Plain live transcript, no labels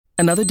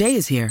Another day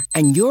is here,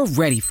 and you're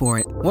ready for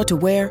it. What to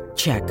wear?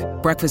 Check.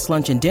 Breakfast,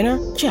 lunch, and dinner?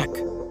 Check.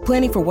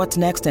 Planning for what's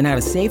next and how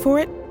to save for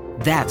it?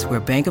 That's where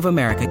Bank of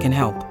America can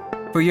help.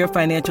 For your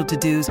financial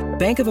to-dos,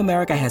 Bank of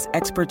America has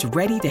experts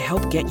ready to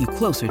help get you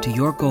closer to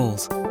your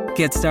goals.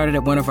 Get started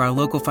at one of our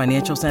local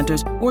financial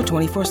centers or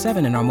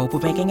 24/7 in our mobile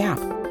banking app.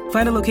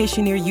 Find a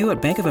location near you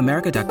at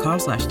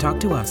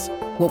bankofamerica.com/talktous.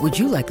 What would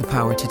you like the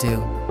power to do?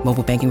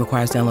 Mobile banking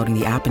requires downloading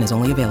the app and is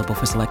only available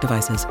for select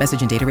devices.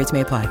 Message and data rates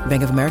may apply.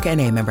 Bank of America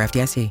N.A., member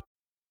FDIC.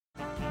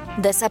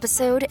 This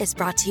episode is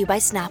brought to you by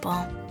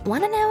Snapple.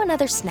 Want to know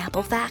another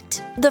Snapple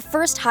fact? The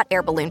first hot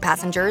air balloon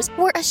passengers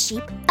were a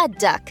sheep, a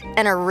duck,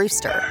 and a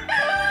rooster.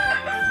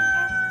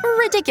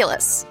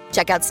 Ridiculous.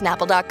 Check out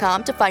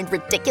Snapple.com to find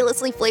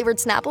ridiculously flavored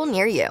Snapple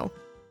near you.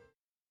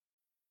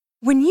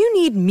 When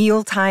you need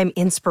mealtime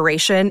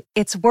inspiration,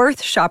 it's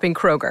worth shopping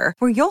Kroger,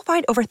 where you'll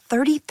find over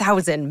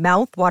 30,000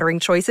 mouth-watering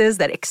choices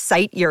that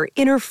excite your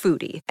inner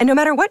foodie. And no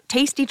matter what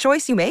tasty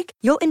choice you make,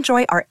 you'll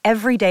enjoy our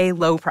everyday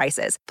low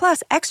prices,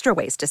 plus extra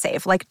ways to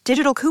save, like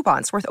digital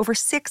coupons worth over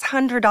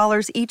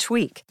 $600 each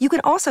week. You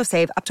can also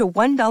save up to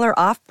 $1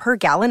 off per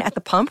gallon at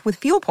the pump with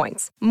fuel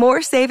points.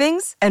 More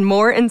savings and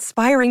more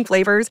inspiring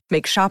flavors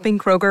make shopping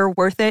Kroger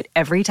worth it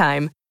every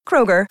time.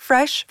 Kroger,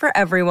 fresh for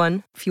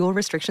everyone. Fuel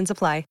restrictions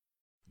apply.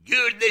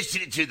 You're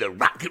listening to the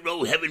Rock and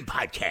Roll Heaven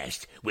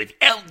podcast with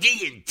LD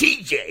and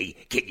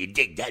TJ. Can you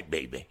dig that,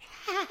 baby?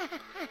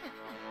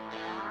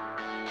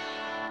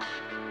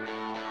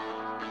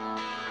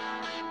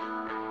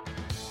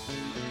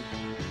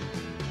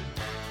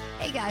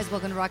 Hey guys,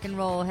 welcome to Rock and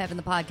Roll Heaven,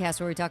 the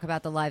podcast where we talk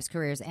about the lives,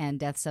 careers, and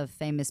deaths of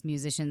famous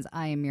musicians.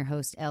 I am your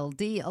host,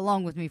 LD.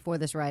 Along with me for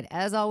this ride,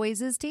 as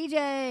always, is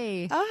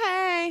TJ. Oh,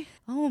 hey.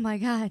 Oh my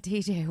God,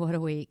 TJ, what a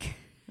week.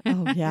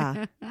 Oh,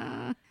 yeah.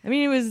 I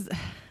mean,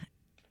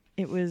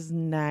 it was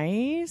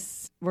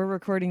nice. We're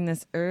recording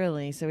this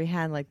early, so we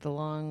had like the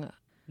long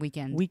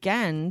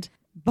weekend,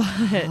 but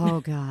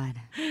oh God.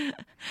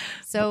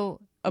 So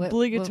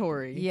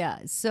obligatory. Yeah.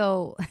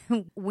 So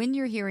when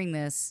you're hearing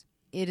this,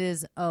 it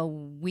is a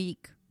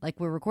week. Like,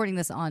 we're recording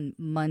this on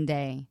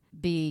Monday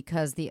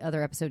because the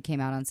other episode came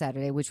out on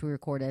Saturday, which we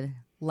recorded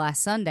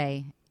last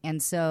Sunday.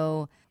 And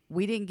so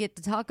we didn't get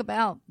to talk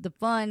about the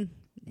fun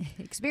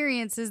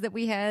experiences that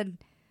we had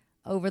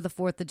over the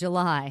 4th of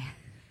July.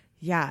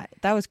 Yeah,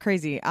 that was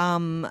crazy.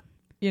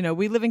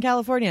 We live in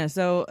California,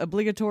 so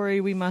obligatory,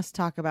 we must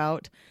talk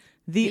about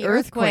the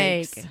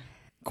earthquakes.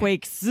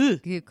 Quakes,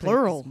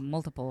 plural.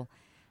 Multiple.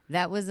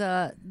 That was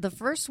the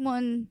first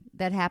one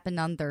that happened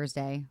on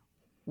Thursday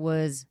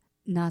was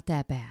not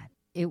that bad.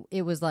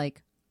 It was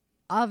like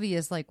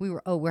obvious, like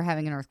we're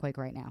having an earthquake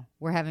right now.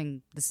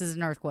 This is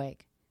an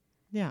earthquake.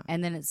 Yeah.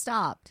 And then it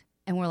stopped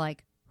and we're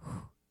like,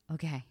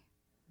 okay,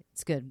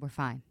 it's good. We're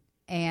fine.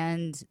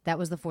 And that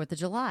was the 4th of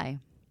July.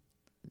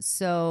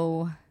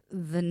 So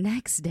the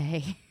next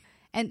day,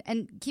 and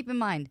keep in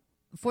mind,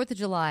 4th of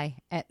July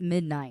at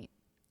midnight,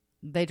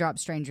 they dropped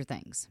Stranger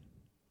Things.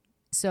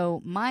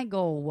 So my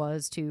goal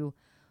was to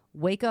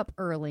wake up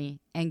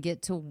early and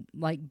get to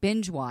like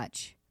binge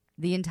watch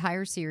the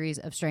entire series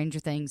of Stranger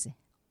Things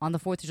on the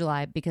 4th of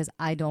July because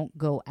I don't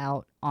go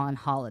out on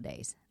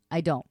holidays.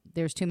 I don't.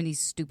 There's too many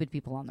stupid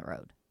people on the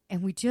road.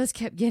 And we just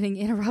kept getting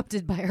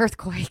interrupted by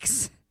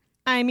earthquakes.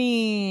 I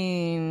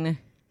mean,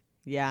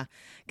 yeah,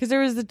 because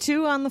there was the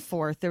 2 on the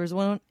 4th. There was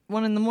one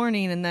in the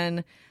morning, and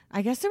then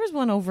I guess there was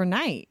one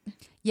overnight.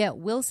 Yeah,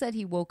 Will said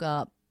he woke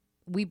up.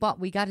 We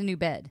got a new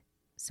bed.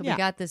 So yeah.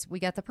 We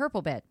got the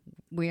purple bed.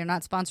 We are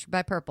not sponsored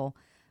by Purple,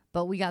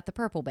 but we got the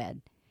purple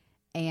bed.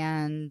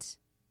 And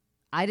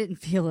I didn't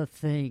feel a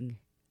thing.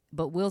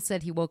 But Will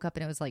said he woke up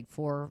and it was like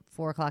 4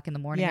 o'clock in the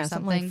morning or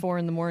something. Something like 4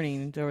 in the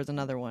morning. There was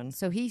another one.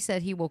 So he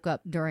said he woke up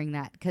during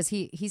that because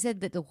he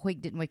said that the quake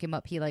didn't wake him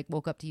up. He like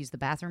woke up to use the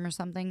bathroom or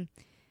something.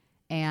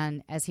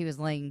 And as he was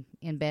laying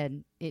in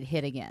bed, it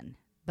hit again.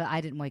 But I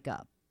didn't wake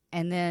up.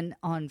 And then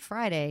on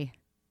Friday,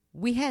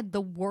 we had the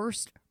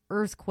worst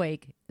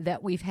earthquake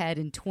that we've had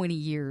in 20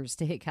 years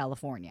to hit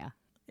California.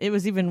 It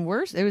was even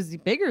worse. It was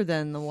bigger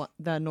than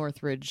the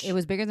Northridge. It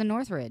was bigger than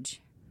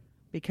Northridge.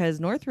 Because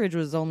Northridge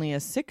was only a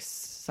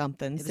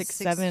 6-something,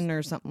 6.7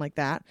 or something like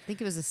that. I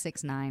think it was a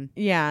 6.9.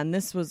 Yeah, and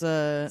this was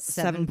a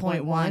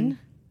 7.1.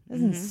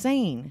 That's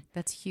insane.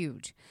 That's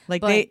huge.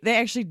 Like they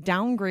actually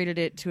downgraded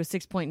it to a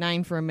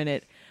 6.9 for a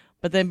minute,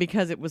 but then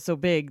because it was so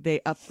big, they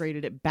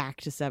upgraded it back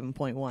to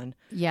 7.1.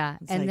 Yeah,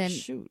 it's and like, then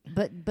shoot.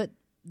 But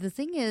the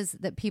thing is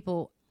that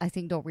people I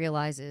think don't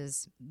realize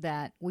is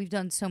that we've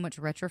done so much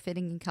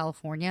retrofitting in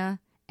California,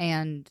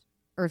 and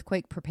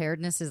earthquake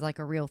preparedness is like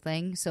a real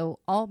thing. So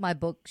all my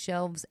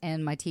bookshelves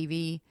and my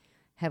TV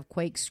have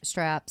quake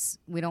straps.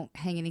 We don't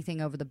hang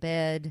anything over the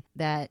bed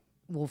that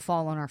will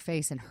fall on our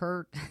face and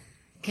hurt.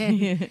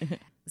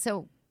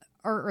 So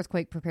our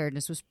earthquake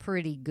preparedness was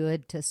pretty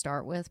good to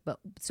start with, but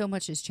so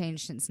much has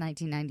changed since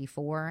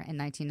 1994 and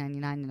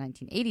 1999 and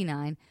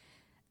 1989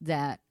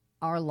 that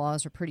our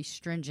laws are pretty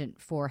stringent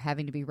for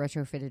having to be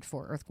retrofitted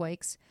for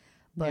earthquakes.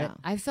 But Yeah.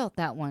 I felt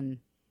that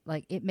one,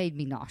 like, it made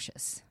me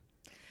nauseous.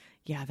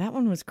 Yeah, that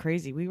one was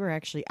crazy. We were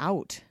actually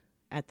out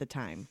at the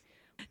time.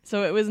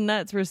 So it was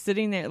nuts. We're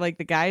sitting there, like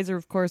the guys are,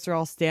 of course, are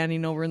all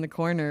standing over in the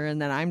corner,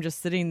 and then I'm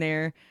just sitting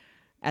there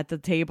at the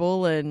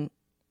table, and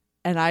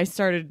I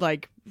started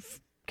like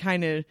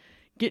kind of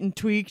getting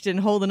tweaked and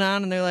holding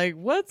on, and they're like,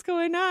 "What's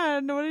going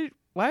on?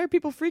 Why are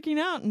people freaking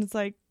out?" And it's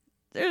like,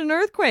 there's an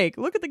earthquake.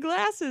 Look at the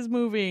glasses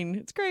moving.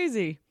 It's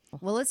crazy.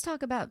 Well, let's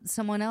talk about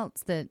someone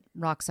else that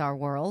rocks our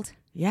world.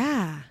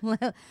 Yeah.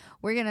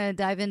 We're going to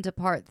dive into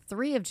part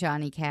 3 of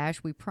Johnny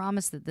Cash. We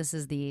promise that this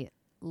is the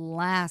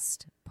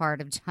last part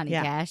of Johnny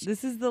Cash.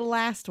 This is the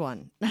last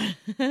one.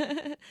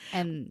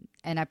 and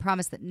I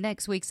promise that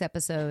next week's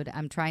episode,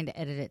 I'm trying to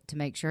edit it to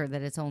make sure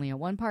that it's only a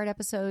 1-part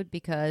episode,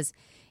 because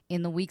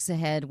in the weeks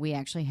ahead, we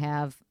actually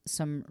have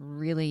some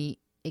really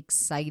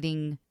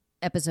exciting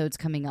episodes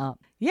coming up.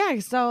 Yeah,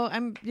 so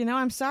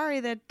I'm sorry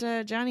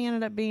that Johnny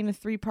ended up being a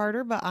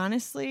 3-parter, but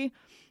honestly,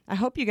 I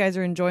hope you guys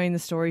are enjoying the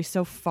story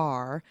so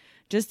far.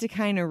 Just to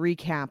kind of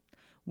recap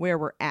where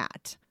we're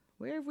at.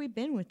 Where have we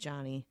been with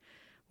Johnny?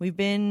 We've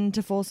been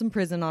to Folsom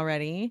Prison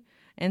already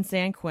and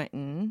San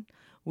Quentin.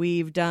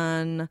 We've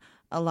done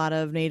a lot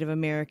of Native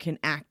American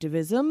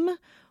activism.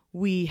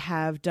 We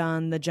have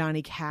done the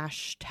Johnny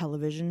Cash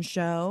television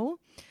show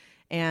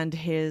and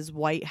his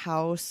White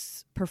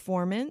House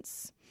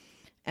performance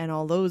and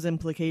all those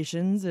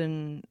implications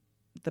and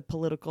the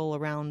political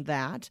around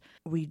that.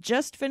 We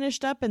just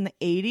finished up in the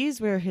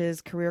 80s where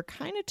his career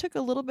kind of took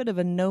a little bit of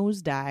a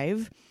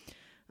nosedive,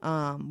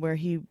 where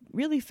he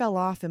really fell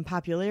off in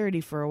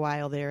popularity for a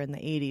while there in the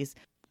 80s.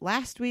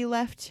 Last we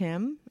left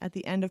him at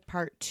the end of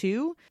part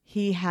 2,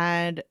 he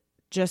had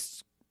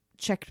just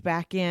checked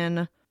back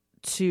in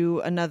to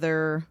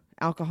another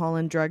alcohol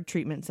and drug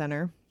treatment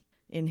center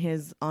in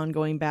his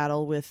ongoing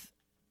battle with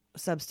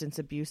substance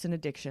abuse and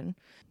addiction.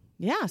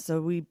 Yeah,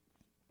 so we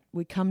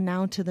come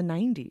now to the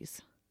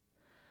 90s.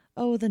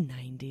 Oh, the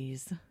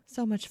 90s.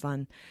 So much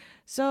fun.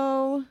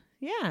 So,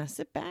 yeah,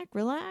 sit back,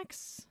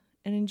 relax,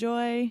 and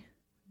enjoy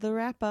the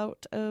wrap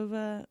out of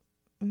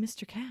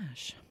Mr.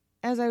 Cash.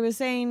 As I was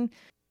saying,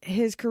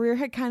 his career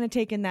had kind of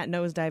taken that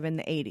nosedive in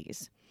the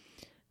 80s,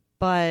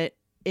 but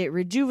it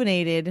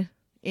rejuvenated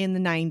in the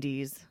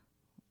 90s,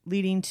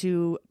 leading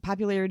to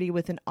popularity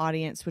with an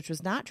audience which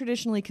was not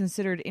traditionally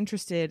considered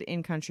interested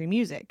in country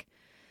music.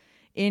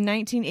 In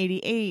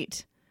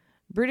 1988,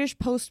 British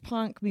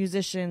post-punk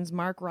musicians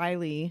Mark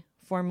Riley,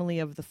 formerly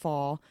of The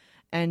Fall,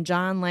 and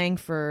John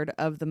Langford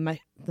of the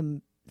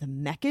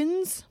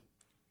Meccans?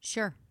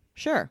 Sure.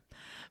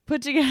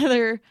 Put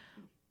together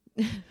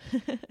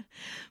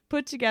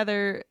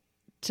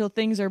Till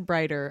Things Are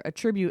Brighter, a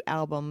tribute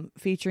album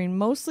featuring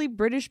mostly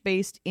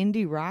British-based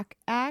indie rock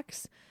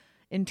acts,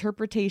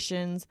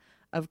 interpretations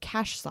of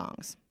Cash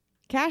songs.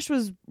 Cash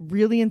was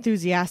really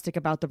enthusiastic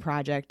about the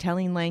project,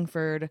 telling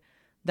Langford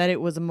that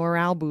it was a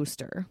morale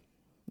booster.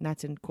 And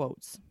that's in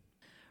quotes.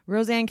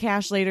 Rosanne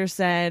Cash later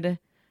said,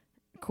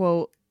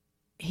 quote,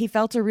 "He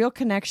felt a real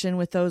connection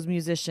with those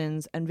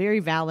musicians and very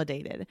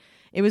validated.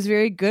 It was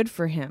very good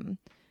for him.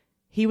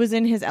 He was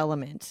in his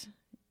element.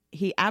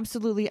 He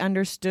absolutely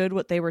understood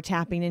what they were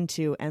tapping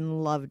into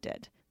and loved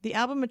it." The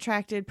album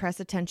attracted press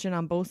attention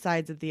on both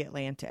sides of the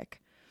Atlantic.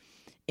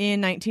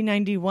 In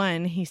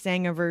 1991, he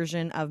sang a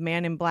version of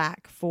Man in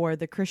Black for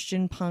the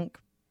Christian punk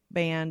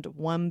band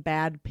One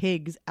Bad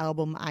Pigs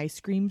album Ice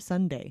Cream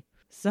Sunday.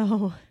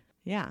 So,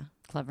 yeah.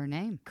 Clever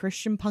name.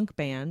 Christian punk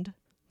band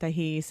that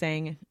he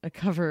sang a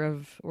cover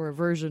of or a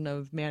version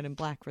of Man in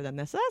Black for them.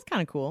 So that's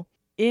kind of cool.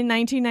 In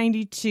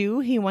 1992,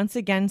 he once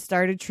again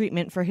started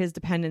treatment for his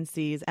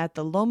dependencies at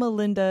the Loma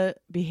Linda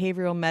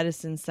Behavioral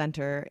Medicine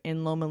Center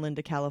in Loma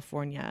Linda,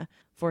 California,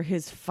 for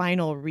his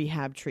final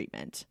rehab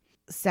treatment.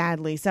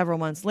 Sadly, several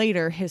months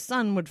later, his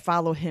son would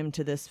follow him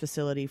to this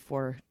facility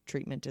for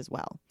treatment as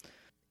well.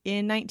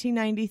 In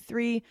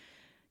 1993,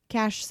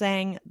 Cash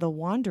sang The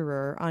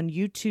Wanderer on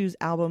U2's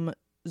album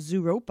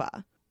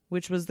Zooropa,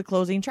 which was the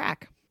closing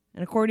track.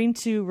 And according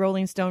to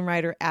Rolling Stone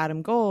writer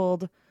Adam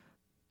Gold,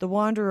 The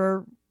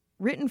Wanderer,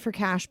 written for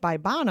Cash by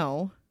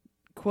Bono,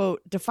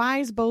 quote,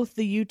 defies both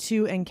the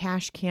U2 and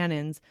Cash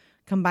canons,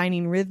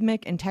 combining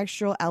rhythmic and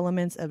textural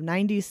elements of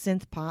 90s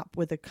synth pop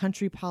with a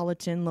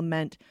countrypolitan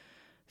lament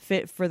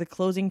fit for the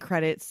closing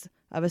credits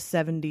of a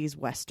 70s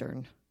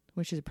Western,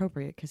 which is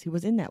appropriate because he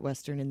was in that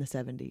Western in the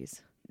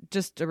 70s.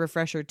 Just a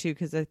refresher, too,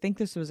 because I think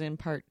this was in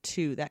part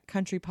 2, that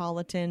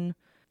countrypolitan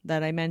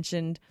that I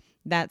mentioned,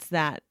 that's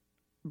that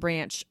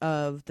branch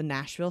of the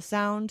Nashville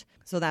sound.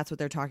 So that's what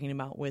they're talking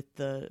about with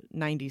the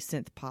 90s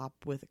synth pop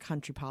with a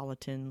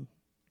countrypolitan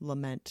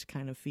lament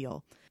kind of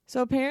feel.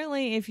 So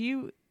apparently if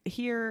you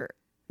hear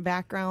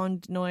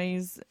background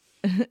noise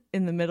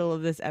in the middle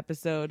of this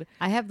episode,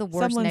 I have the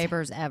worst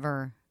neighbors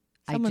ever.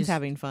 Someone's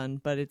having fun,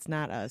 but it's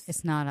not us.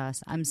 It's not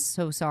us. I'm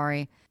so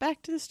sorry.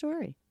 Back to the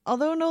story.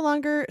 Although no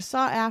longer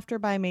sought after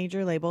by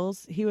major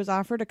labels, he was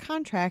offered a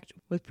contract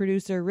with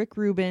producer Rick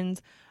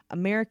Rubin's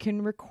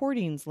American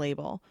Recordings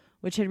label,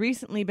 which had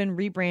recently been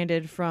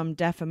rebranded from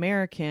Def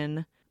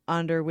American,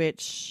 under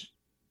which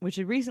name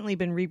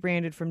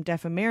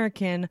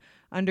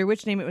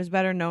it was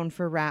better known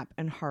for rap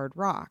and hard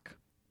rock.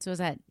 So is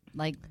that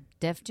like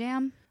Def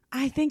Jam?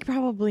 I think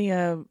probably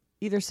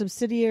either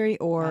subsidiary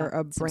or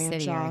a branch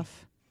Subsidiary.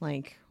 off,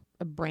 like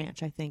a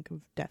branch, I think,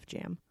 of Def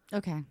Jam.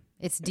 Okay.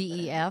 It's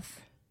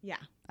DEF. Yeah.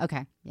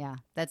 Okay. Yeah.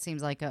 That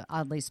seems like a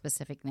oddly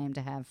specific name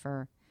to have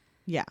for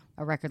Yeah.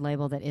 a record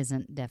label that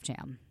isn't Def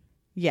Jam.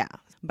 Yeah.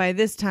 By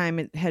this time,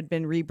 it had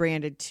been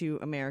rebranded to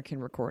American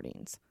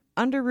Recordings.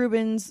 Under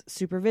Rubin's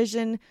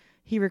supervision,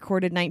 he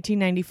recorded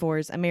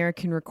 1994's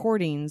American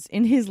Recordings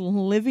in his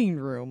living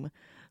room,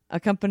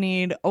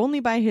 accompanied only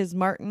by his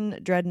Martin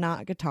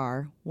Dreadnought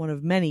guitar, one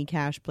of many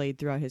Cash played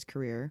throughout his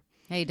career.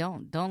 Hey,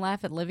 don't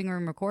laugh at living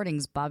room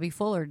recordings. Bobby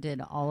Fuller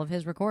did all of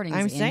his recordings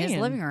I'm in saying. his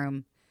living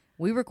room.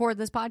 We record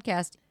this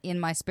podcast in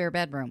my spare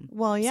bedroom.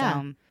 Well,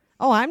 yeah. So,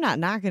 Oh, I'm not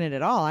knocking it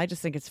at all. I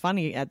just think it's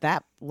funny at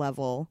that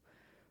level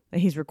that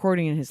he's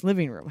recording in his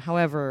living room.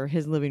 However,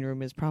 his living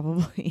room is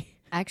probably...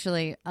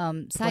 actually,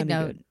 side Plenty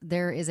note, good.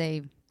 there is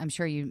I'm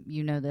sure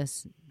you know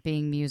this,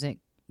 being music.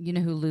 You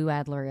know who Lou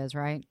Adler is,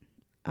 right?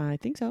 I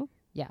think so.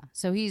 Yeah.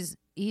 So he's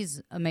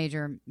a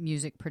major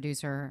music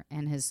producer,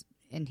 and his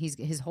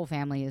whole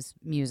family is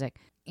music.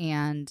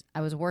 And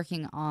I was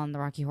working on the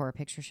Rocky Horror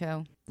Picture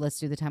Show, Let's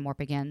Do the Time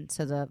Warp Again,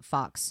 so the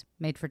Fox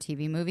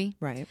made-for-TV movie.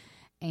 Right.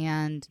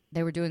 And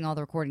they were doing all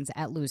the recordings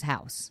at Lou's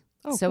house.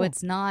 Oh, so cool.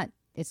 it's not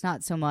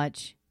so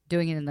much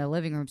doing it in their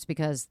living rooms,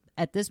 because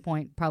at this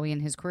point, probably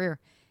in his career,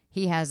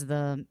 he has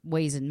the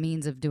ways and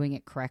means of doing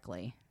it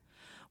correctly.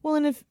 Well,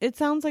 and if it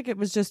sounds like it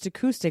was just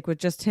acoustic with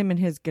just him and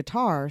his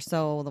guitar,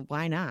 so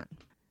why not?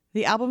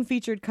 The album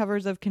featured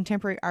covers of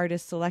contemporary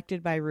artists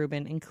selected by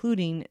Rubin,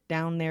 including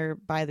Down There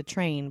by the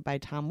Train by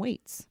Tom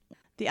Waits.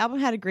 The album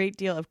had a great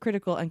deal of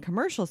critical and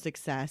commercial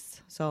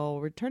success, so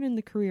we're turning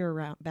the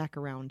career back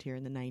around here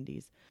in the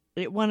 90s.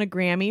 It won a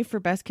Grammy for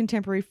Best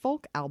Contemporary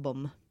Folk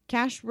Album.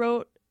 Cash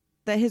wrote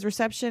that his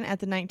reception at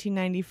the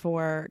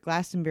 1994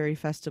 Glastonbury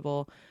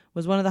Festival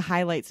was one of the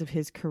highlights of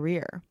his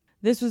career.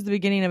 This was the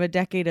beginning of a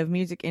decade of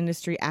music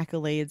industry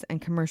accolades and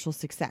commercial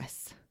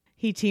success.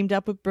 He teamed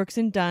up with Brooks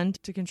and Dunn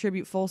to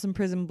contribute Folsom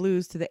Prison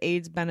Blues to the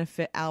AIDS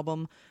benefit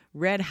album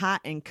Red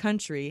Hot and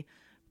Country,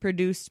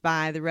 produced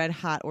by the Red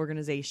Hot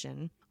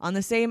organization. On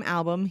the same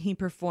album, he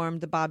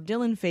performed the Bob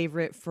Dylan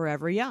favorite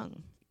Forever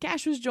Young.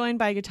 Cash was joined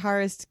by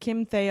guitarist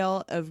Kim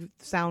Thayil of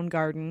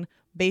Soundgarden,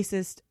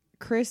 bassist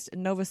Chris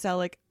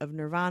Novoselic of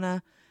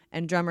Nirvana,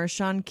 and drummer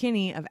Sean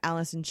Kinney of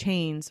Alice in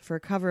Chains for a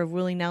cover of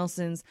Willie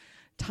Nelson's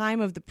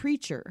Time of the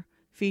Preacher,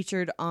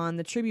 featured on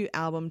the tribute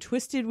album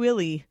Twisted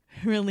Willie,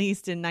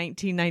 released in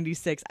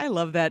 1996. I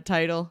love that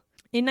title.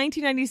 In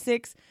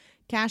 1996,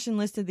 Cash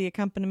enlisted the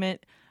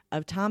accompaniment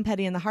of Tom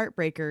Petty and the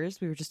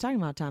Heartbreakers. We were just talking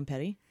about Tom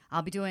Petty.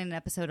 I'll be doing an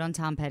episode on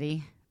Tom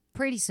Petty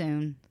pretty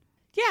soon.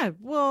 Yeah,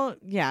 well,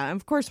 yeah,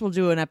 of course we'll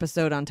do an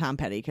episode on Tom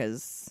Petty,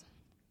 because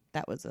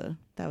that was a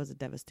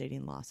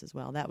devastating loss as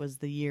well. That was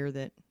the year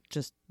that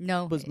just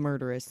was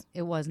murderous.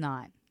 It was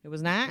not. It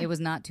was not? It was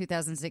not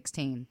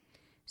 2016.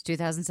 It's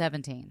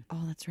 2017.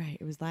 Oh, that's right.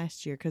 It was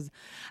last year, because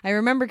I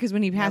remember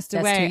when he passed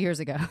That's away. 2 years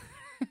ago.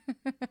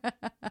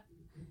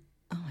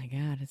 Oh my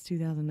God, it's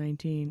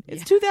 2019.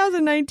 It's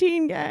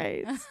 2019,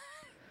 guys.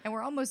 And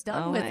we're almost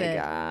done Oh with my it.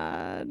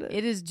 God.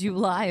 It is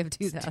July of It's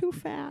 2000. too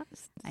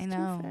fast. I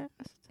know.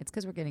 It's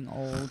because we're getting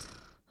old.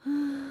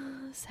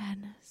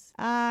 Sadness.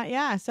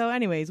 Yeah, so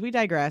anyways, we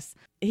digress.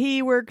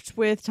 He worked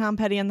with Tom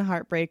Petty and the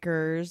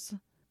Heartbreakers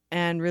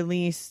and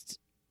released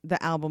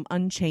the album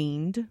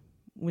Unchained,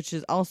 which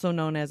is also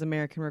known as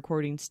American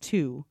Recordings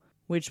 2,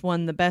 which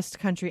won the Best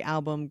Country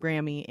Album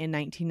Grammy in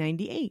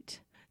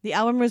 1998. The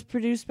album was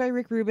produced by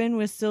Rick Rubin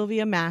with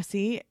Sylvia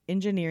Massey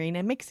engineering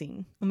and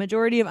mixing. A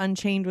majority of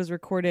Unchained was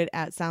recorded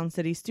at Sound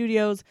City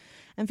Studios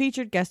and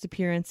featured guest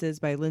appearances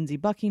by Lindsey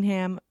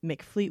Buckingham,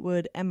 Mick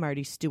Fleetwood, and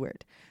Marty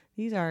Stewart.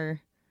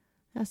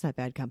 That's not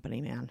bad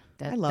company, man.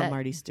 I love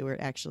Marty Stewart,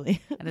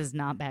 actually. That is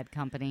not bad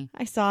company.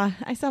 I saw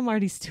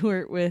Marty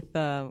Stewart with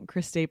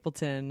Chris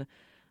Stapleton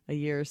a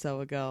year or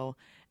so ago,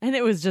 and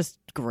it was just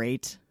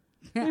great.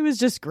 It was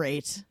just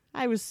great.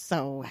 I was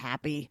so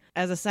happy.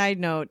 As a side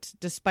note,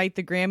 despite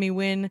the Grammy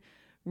win,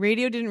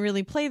 radio didn't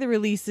really play the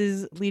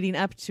releases leading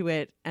up to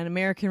it, and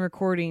American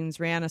Recordings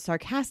ran a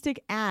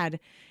sarcastic ad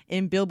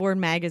in Billboard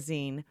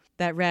magazine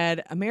that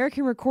read,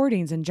 "American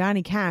Recordings and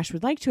Johnny Cash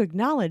would like to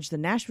acknowledge the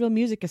Nashville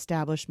music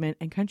establishment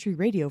and country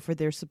radio for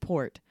their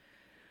support,"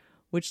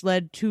 which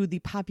led to the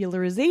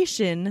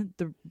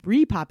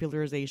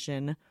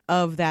repopularization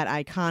of that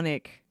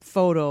iconic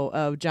photo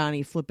of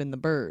Johnny flipping the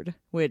bird,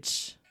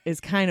 which is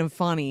kind of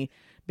funny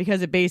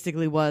because it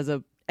basically was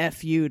a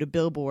FU to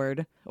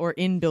Billboard, or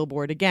in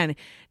Billboard. Again,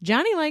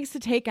 Johnny likes to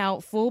take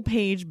out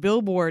full-page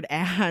Billboard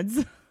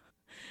ads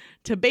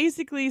to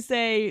basically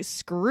say,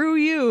 screw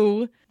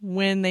you,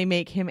 when they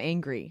make him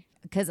angry.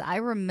 Because I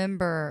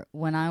remember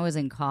when I was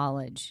in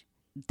college,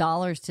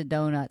 dollars to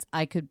donuts,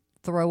 I could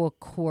throw a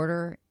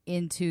quarter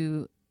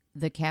into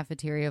the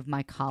cafeteria of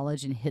my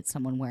college and hit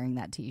someone wearing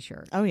that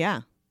T-shirt. Oh,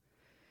 yeah.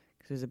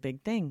 Because it was a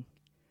big thing.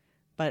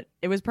 But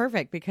it was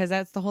perfect because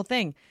that's the whole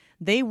thing.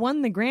 They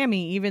won the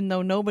Grammy even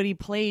though nobody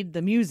played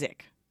the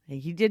music.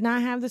 He did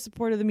not have the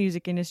support of the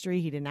music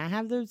industry. He did not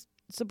have the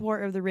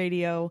support of the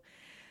radio.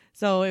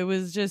 So it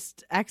was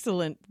just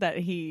excellent that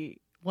he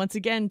once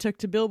again took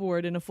to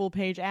Billboard in a full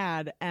page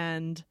ad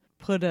and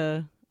put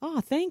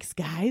thanks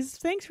guys.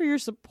 Thanks for your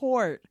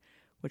support,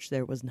 which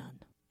there was none.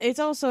 It's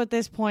also at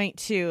this point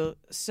too.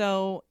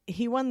 So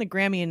he won the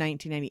Grammy in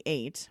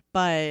 1998,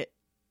 but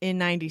in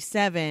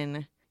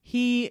 97,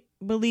 he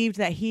believed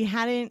that he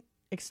hadn't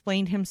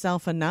explained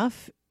himself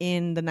enough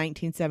in the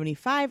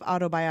 1975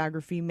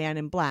 autobiography Man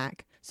in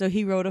Black. So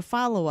he wrote a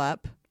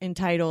follow-up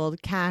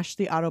entitled Cash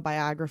the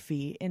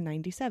Autobiography in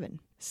 97.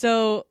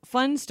 So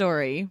fun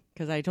story,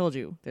 because I told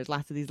you there's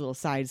lots of these little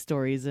side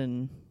stories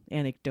and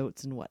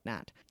anecdotes and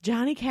whatnot.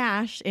 Johnny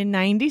Cash in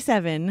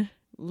 97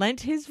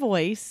 lent his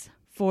voice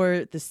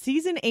for the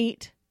season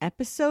 8,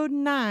 episode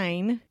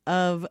 9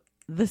 of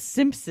The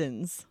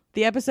Simpsons.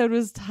 The episode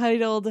was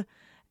titled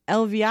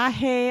El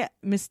Viaje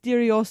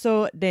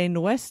Misterioso de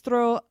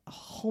Nuestro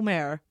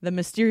Homer, The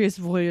Mysterious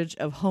Voyage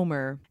of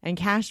Homer, and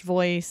Cash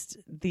voiced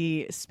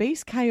the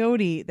space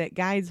coyote that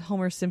guides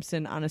Homer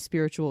Simpson on a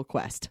spiritual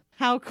quest.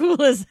 How cool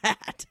is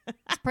that?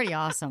 It's pretty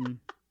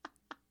awesome.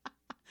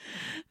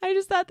 I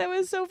just thought that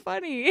was so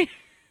funny.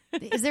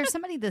 Is there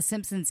somebody The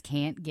Simpsons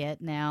can't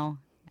get now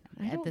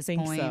at this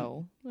point? I don't think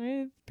so.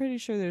 I'm pretty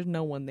sure there's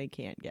no one they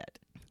can't get.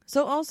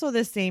 So also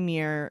this same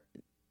year,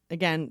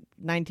 again,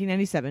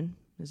 1997,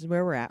 this is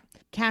where we're at,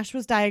 Cash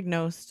was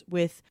diagnosed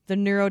with the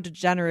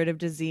neurodegenerative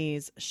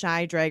disease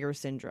Shy-Drager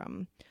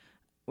syndrome,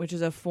 which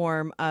is a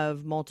form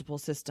of multiple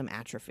system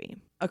atrophy.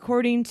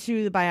 According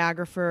to the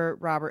biographer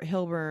Robert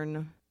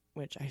Hilburn,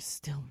 which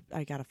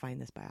I gotta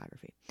find this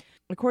biography.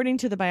 According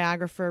to the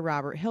biographer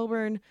Robert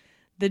Hilburn,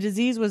 the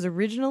disease was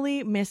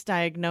originally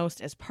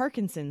misdiagnosed as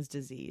Parkinson's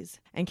disease,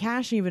 and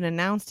Cash even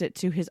announced it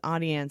to his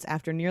audience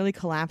after nearly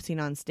collapsing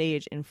on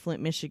stage in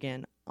Flint,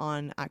 Michigan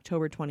on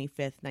October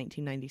 25th,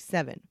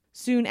 1997.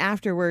 Soon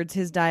afterwards,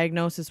 his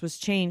diagnosis was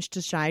changed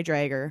to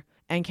Shy-Drager,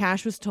 and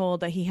Cash was told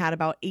that he had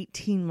about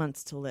 18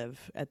 months to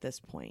live at this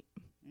point.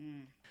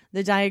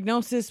 The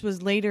diagnosis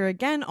was later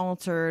again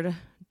altered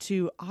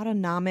to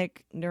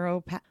autonomic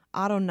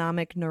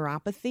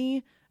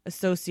neuropathy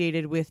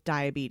associated with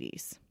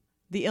diabetes.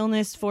 The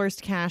illness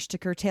forced Cash to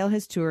curtail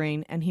his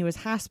touring, and he was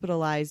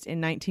hospitalized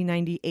in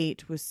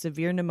 1998 with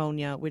severe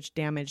pneumonia, which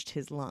damaged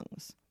his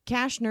lungs.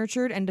 Cash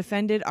nurtured and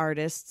defended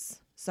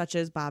artists, such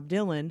as Bob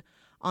Dylan,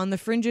 on the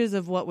fringes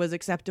of what was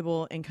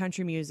acceptable in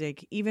country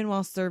music, even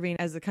while serving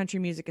as the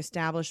country music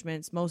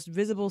establishment's most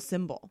visible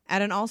symbol.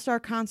 At an all-star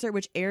concert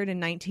which aired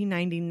in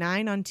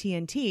 1999 on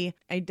TNT,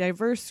 a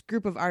diverse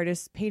group of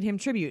artists paid him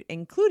tribute,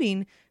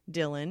 including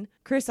Dylan,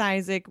 Chris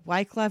Isaak,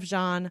 Wyclef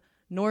Jean,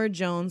 Norah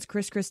Jones,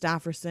 Chris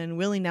Christopherson,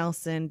 Willie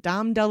Nelson,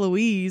 Dom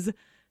DeLuise,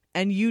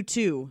 and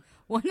U2.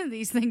 One of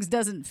these things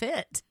doesn't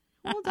fit.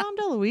 Well, Dom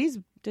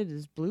DeLuise did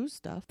his blues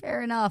stuff.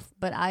 Fair enough,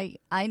 but I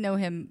know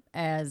him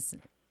as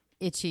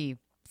Itchy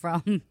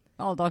from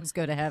All Dogs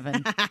Go to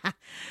Heaven.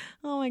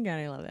 Oh my God,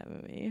 I love that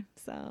movie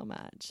so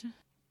much.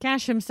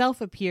 Cash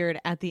himself appeared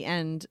at the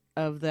end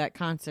of that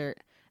concert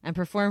and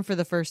performed for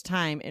the first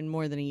time in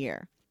more than a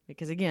year.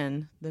 Because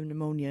again, the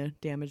pneumonia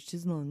damaged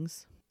his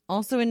lungs.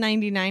 Also in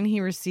 1999, he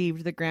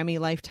received the Grammy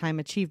Lifetime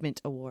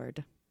Achievement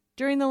Award.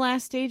 During the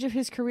last stage of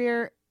his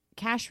career,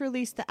 Cash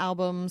released the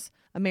albums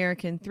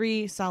American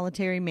 3,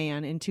 Solitary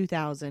Man in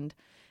 2000,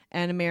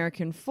 and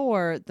American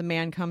 4, The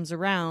Man Comes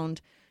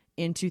Around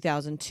in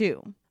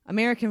 2002.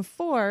 American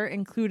 4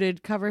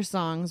 included cover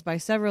songs by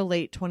several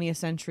late 20th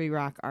century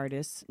rock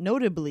artists,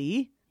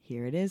 notably,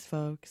 here it is,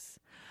 folks,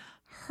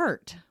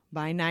 Hurt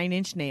by Nine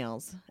Inch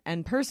Nails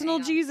and Personal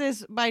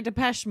Jesus by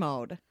Depeche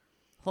Mode.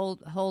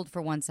 Hold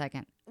for 1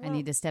 second. I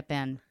need to step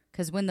in.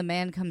 Because When the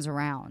Man Comes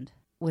Around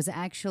was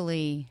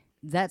actually,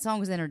 that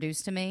song was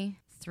introduced to me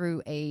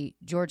through a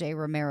George A.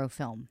 Romero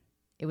film.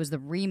 It was the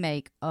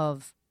remake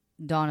of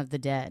Dawn of the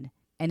Dead.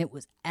 And it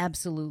was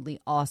absolutely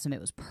awesome.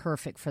 It was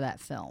perfect for that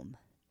film.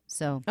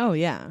 So, oh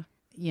yeah,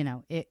 you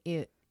know,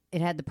 it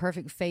had the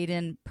perfect fade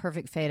in,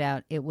 perfect fade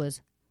out. It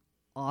was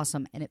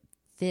awesome, and it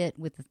fit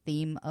with the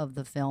theme of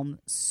the film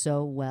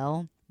so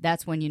well.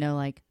 That's when, you know,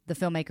 like, the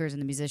filmmakers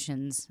and the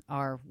musicians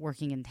are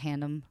working in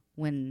tandem.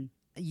 When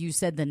you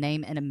said the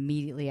name, and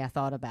immediately I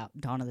thought about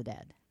Dawn of the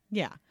Dead.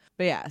 Yeah,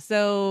 but yeah,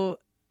 so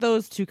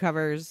those two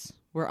covers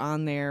were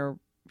on there,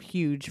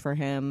 huge for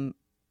him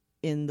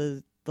in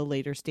the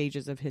later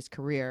stages of his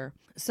career.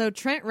 So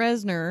Trent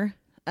Reznor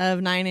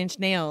of Nine Inch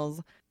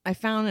Nails, I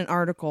found an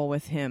article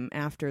with him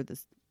after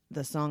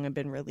the song had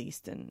been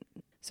released, and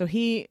so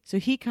he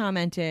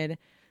commented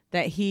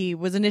that he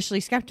was initially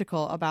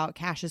skeptical about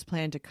Cash's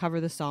plan to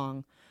cover the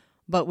song,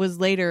 but was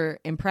later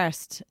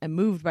impressed and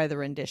moved by the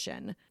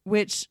rendition,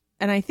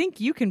 and I think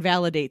you can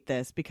validate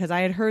this because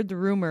I had heard the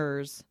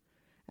rumors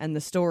and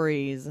the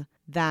stories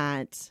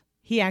that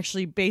he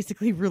actually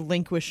basically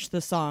relinquished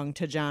the song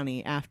to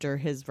Johnny after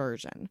his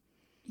version.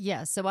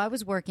 Yeah, so I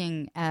was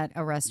working at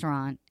a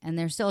restaurant, and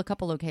there's still a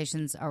couple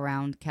locations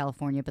around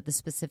California, but the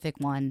specific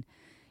one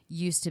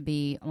used to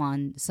be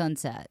on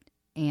Sunset,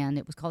 and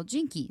it was called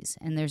Jinkies.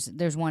 And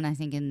there's one, I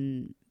think,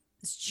 in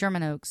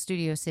Sherman Oaks,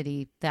 Studio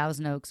City,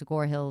 Thousand Oaks,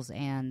 Agora Hills,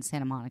 and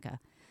Santa Monica.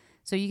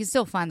 So you can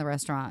still find the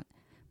restaurant.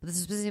 But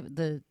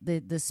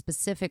the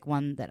specific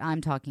one that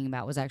I'm talking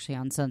about was actually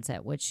on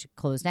Sunset, which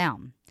closed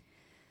down.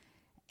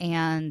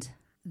 And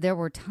there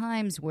were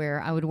times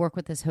where I would work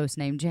with this host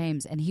named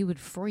James, and he would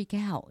freak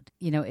out,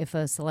 if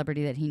a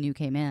celebrity that he knew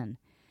came in.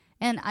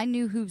 And I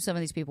knew who some of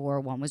these people were.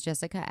 One was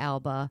Jessica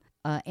Alba.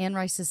 Anne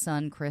Rice's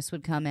son, Chris,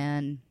 would come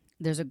in.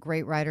 There's a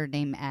great writer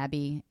named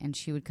Abby, and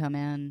she would come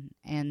in.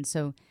 And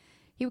so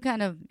he would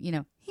kind of,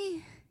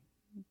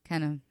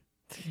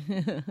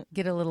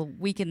 get a little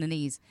weak in the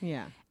knees.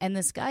 Yeah. And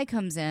this guy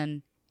comes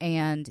in,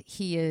 and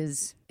he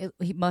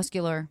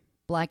muscular,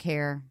 black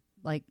hair,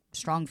 like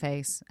strong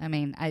face. I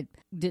mean, I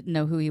didn't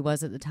know who he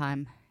was at the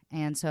time.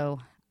 And so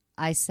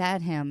I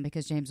sat him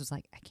because James was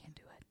like, I can't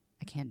do it.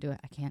 I can't do it.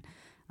 I can't.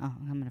 Oh,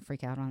 I'm going to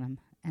freak out on him.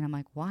 And I'm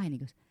like, why? And he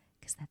goes,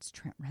 because that's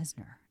Trent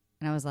Reznor.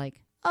 And I was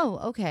like, oh,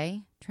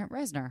 okay. Trent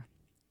Reznor.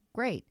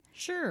 Great.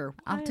 Sure.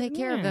 I'll take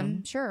care of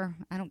him. Sure.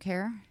 I don't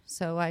care.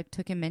 So I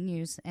took him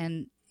menus,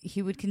 and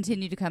he would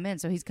continue to come in.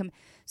 So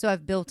So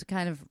I've built a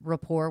kind of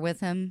rapport with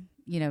him,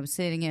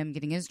 sitting him,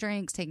 getting his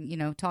drinks,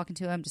 talking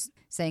to him, just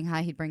saying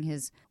hi. He'd bring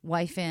his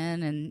wife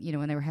in, and,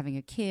 when they were having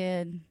a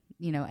kid,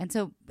 and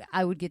so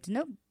I would get to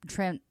know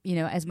Trent,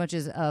 as much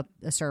as a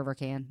server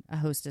can, a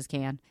hostess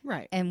can.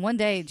 Right. And one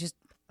day, just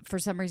for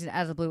some reason,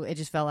 out of the blue, it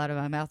just fell out of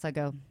my mouth. I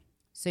go,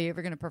 so you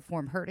ever going to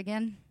perform Hurt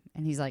again?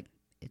 And he's like,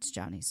 it's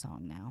Johnny's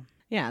song now.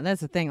 Yeah,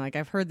 that's the thing. Like,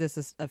 I've heard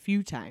this a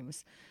few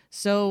times.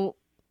 So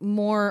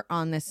more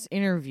on this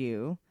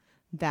interview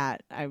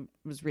that I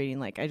was reading,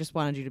 like, I just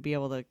wanted you to be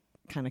able to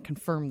kind of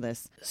confirm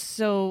this.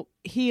 So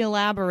he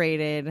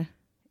elaborated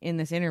in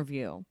this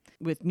interview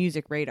with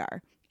Music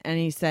Radar, and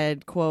he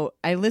said, quote,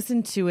 I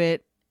listened to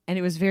it, and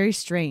it was very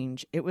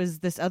strange. It was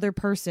this other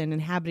person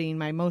inhabiting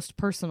my most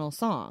personal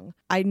song.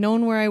 I'd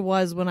known where I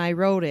was when I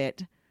wrote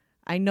it.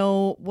 I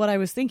know what I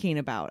was thinking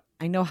about.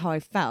 I know how I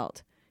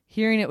felt.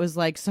 Hearing it was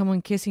like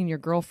someone kissing your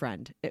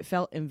girlfriend. It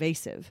felt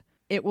invasive.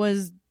 It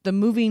was the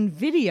moving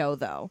video,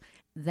 though.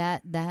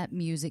 That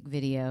music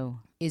video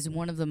is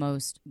one of the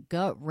most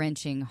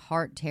gut-wrenching,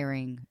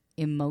 heart-tearing,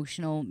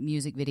 emotional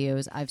music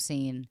videos I've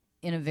seen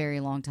in a very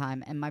long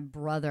time. And my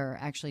brother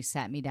actually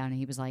sat me down and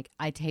he was like,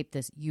 I taped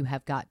this. You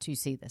have got to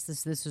see this.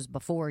 This was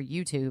before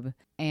YouTube.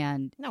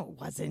 And no, it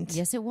wasn't.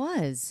 Yes, it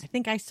was. I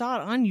think I saw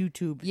it on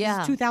YouTube. Yeah.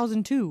 This is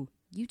 2002.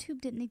 YouTube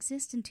didn't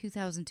exist in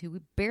 2002. We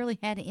barely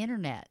had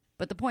internet.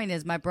 But the point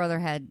is, my brother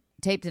had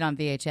taped it on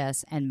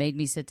VHS and made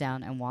me sit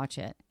down and watch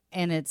it.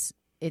 And it's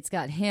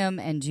got him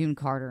and June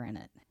Carter in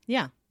it.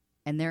 Yeah.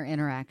 And their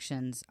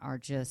interactions are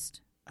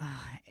just,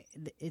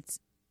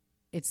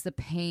 it's the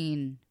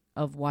pain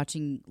of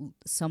watching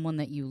someone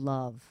that you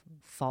love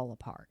fall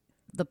apart.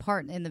 The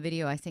part in the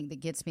video I think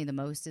that gets me the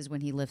most is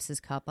when he lifts his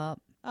cup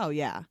up. Oh,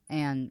 yeah.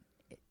 And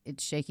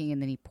it's shaking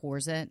and then he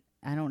pours it.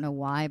 I don't know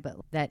why, but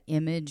that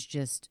image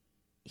just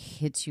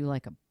hits you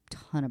like a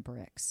ton of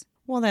bricks.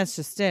 Well, that's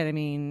just it. I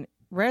mean,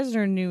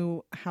 Reznor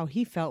knew how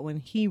he felt when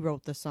he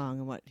wrote the song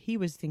and what he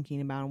was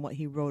thinking about and what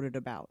he wrote it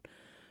about.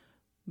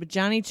 But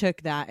Johnny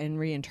took that and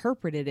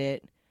reinterpreted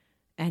it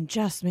and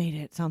just made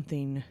it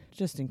something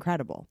just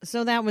incredible.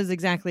 So that was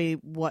exactly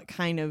what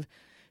kind of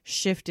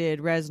shifted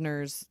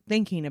Reznor's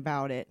thinking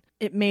about it.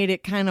 It made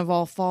it kind of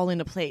all fall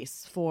into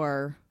place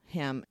for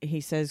him.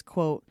 He says,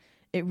 quote,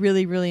 it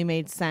really, really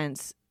made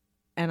sense.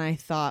 And I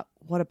thought,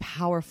 what a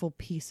powerful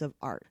piece of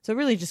art. So it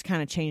really just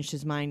kind of changed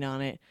his mind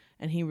on it.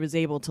 And he was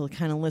able to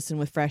kind of listen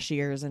with fresh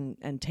ears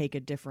and take a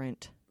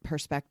different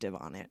perspective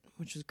on it,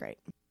 which was great.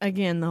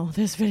 Again, though,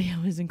 this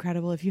video is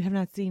incredible. If you have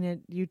not seen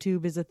it,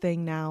 YouTube is a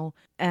thing now.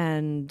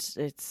 And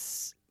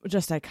it's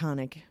just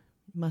iconic.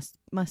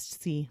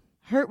 Must see.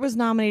 Hurt was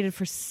nominated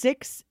for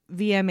 6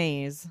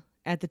 VMAs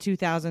at the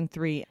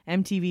 2003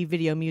 MTV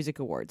Video Music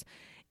Awards.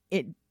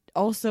 It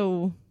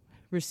also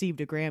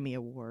received a Grammy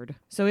Award.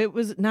 So it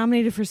was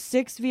nominated for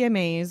 6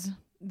 VMAs.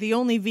 The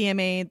only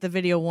VMA the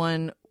video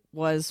won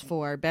was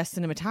for Best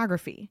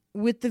Cinematography.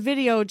 With the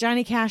video,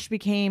 Johnny Cash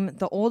became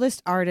the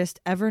oldest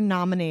artist ever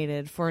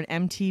nominated for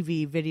an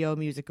MTV Video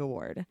Music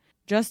Award.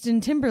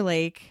 Justin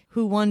Timberlake,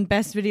 who won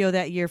Best Video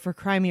that year for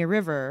Cry Me a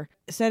River,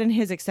 said in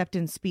his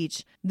acceptance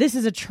speech, "This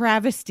is a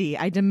travesty.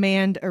 I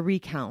demand a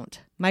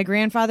recount. My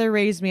grandfather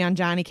raised me on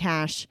Johnny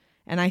Cash,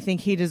 and I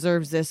think he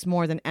deserves this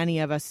more than any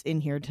of us in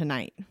here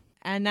tonight."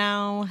 And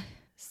now,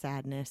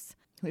 sadness.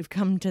 We've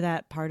come to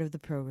that part of the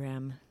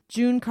program.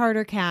 June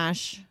Carter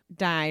Cash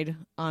died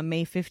on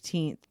May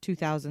 15th,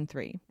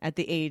 2003, at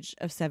the age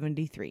of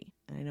 73.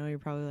 I know you're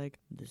probably like,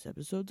 this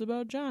episode's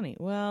about Johnny.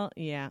 Well,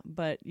 yeah,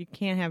 but you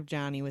can't have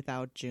Johnny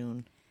without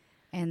June.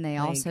 And they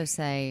also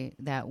say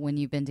that when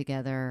you've been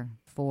together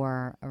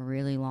for a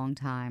really long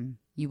time,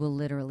 you will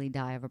literally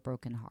die of a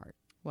broken heart.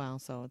 Well,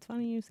 so it's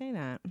funny you say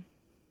that.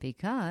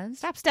 Because...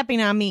 Stop stepping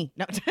on me.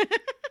 No.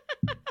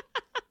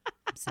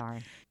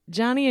 Sorry.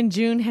 Johnny and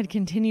June had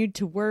continued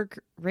to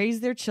work, raise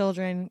their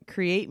children,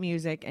 create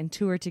music, and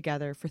tour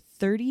together for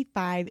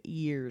 35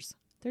 years.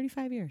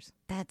 35 years.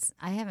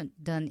 I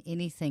haven't done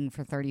anything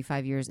for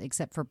 35 years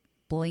except for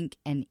blink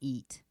and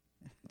eat.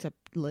 To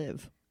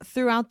live.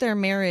 Throughout their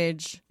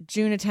marriage,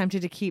 June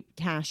attempted to keep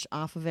Cash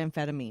off of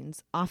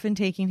amphetamines, often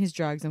taking his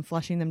drugs and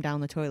flushing them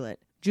down the toilet.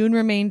 June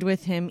remained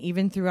with him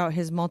even throughout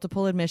his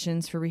multiple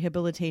admissions for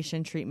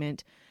rehabilitation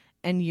treatment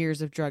and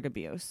years of drug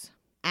abuse.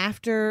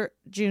 After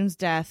June's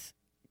death,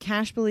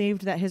 Cash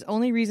believed that his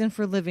only reason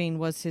for living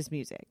was his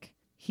music.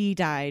 He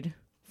died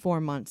 4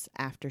 months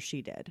after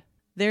she did.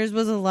 Theirs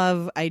was a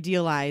love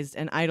idealized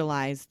and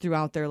idolized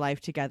throughout their life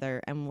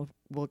together, and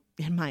will,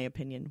 in my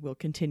opinion, will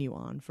continue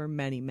on for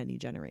many, many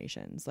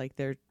generations. Like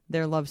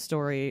their love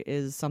story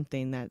is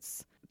something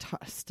that's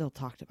still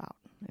talked about.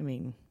 I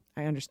mean,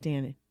 I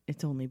understand it.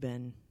 It's only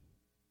been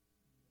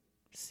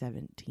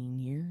 17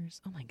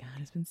 years. Oh my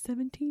God, it's been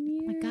 17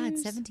 years. Oh my God,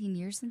 17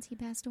 years since he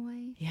passed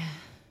away? Yeah.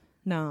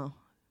 No,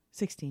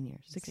 16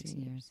 years.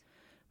 16 years.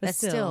 But That's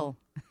still.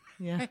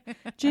 Yeah.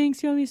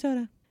 Jinx, you owe me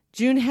soda.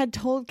 June had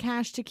told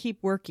Cash to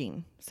keep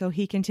working, so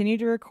he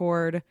continued to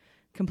record,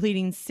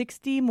 completing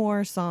 60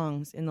 more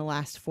songs in the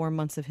last 4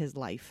 months of his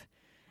life,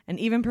 and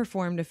even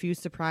performed a few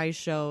surprise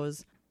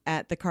shows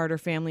at the Carter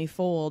family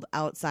fold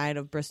outside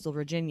of Bristol,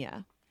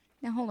 Virginia.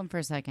 Now, hold on for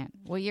a second.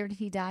 What year did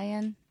he die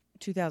in?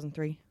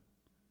 2003.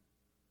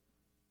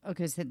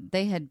 Okay, so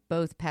they had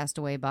both passed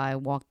away by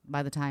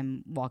the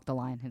time Walk the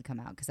Line had come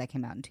out, because that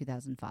came out in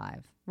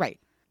 2005. Right.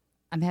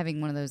 I'm having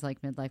one of those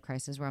like midlife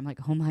crises where I'm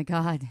like, oh my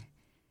God,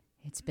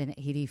 it's been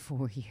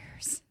 84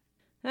 years.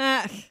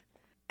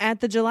 At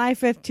the July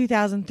 5th,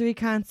 2003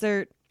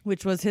 concert,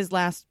 which was his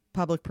last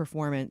public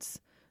performance,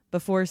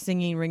 before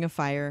singing Ring of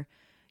Fire,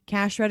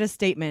 Cash read a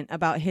statement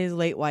about his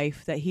late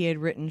wife that he had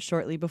written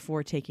shortly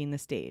before taking the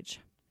stage.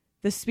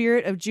 The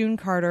spirit of June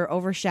Carter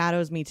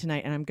overshadows me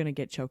tonight, and I'm going to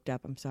get choked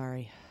up, I'm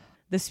sorry.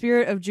 The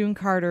spirit of June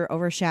Carter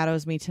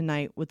overshadows me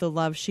tonight with the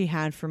love she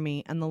had for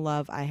me and the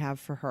love I have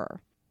for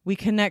her. We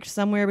connect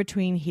somewhere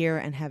between here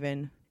and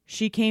heaven.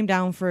 She came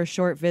down for a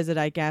short visit,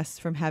 I guess,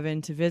 from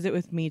heaven to visit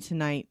with me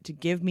tonight, to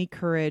give me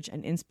courage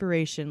and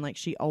inspiration like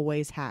she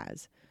always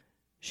has.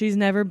 She's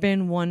never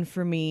been one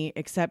for me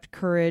except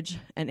courage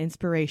and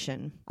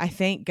inspiration. I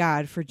thank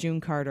God for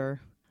June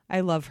Carter.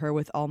 I love her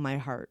with all my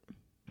heart.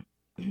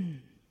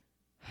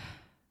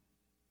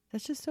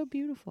 That's just so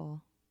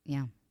beautiful.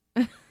 Yeah.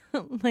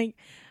 Like,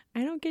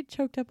 I don't get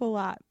choked up a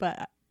lot,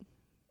 but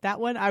that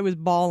one, I was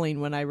bawling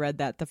when I read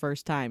that the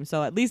first time.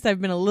 So at least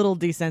I've been a little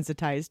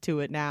desensitized to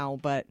it now,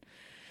 but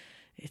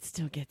it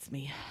still gets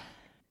me.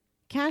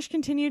 Cash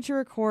continued to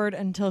record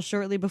until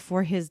shortly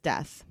before his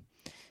death.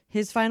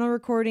 His final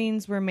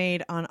recordings were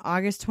made on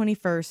August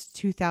 21st,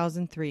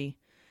 2003,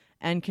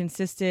 and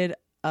consisted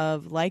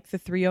of Like the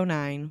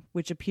 309,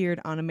 which appeared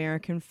on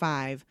American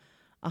 5,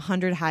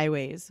 100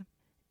 Highways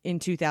in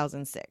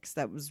 2006.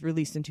 That was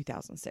released in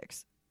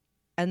 2006.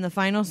 And the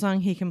final song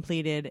he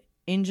completed,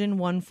 Engine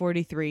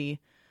 143,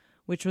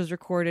 which was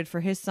recorded for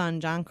his son,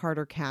 John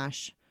Carter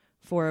Cash,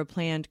 for a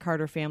planned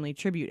Carter family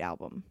tribute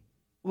album.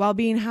 While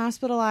being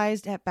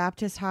hospitalized at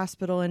Baptist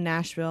Hospital in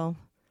Nashville,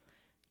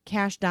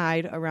 Cash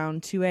died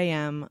around 2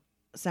 a.m.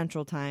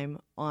 Central Time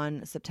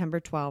on September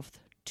 12th,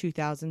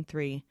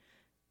 2003,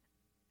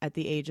 at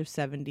the age of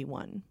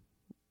 71,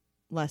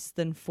 less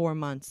than 4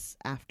 months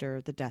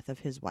after the death of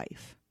his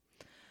wife.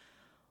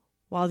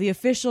 While the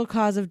official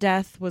cause of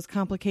death was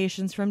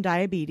complications from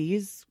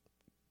diabetes,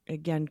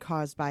 again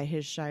caused by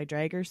his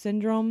Shy-Drager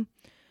syndrome,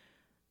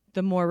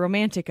 the more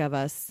romantic of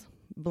us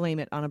blame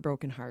it on a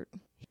broken heart.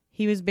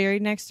 He was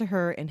buried next to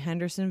her in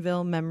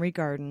Hendersonville Memory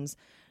Gardens,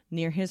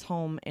 near his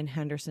home in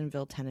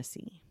Hendersonville,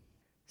 Tennessee.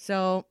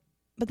 So,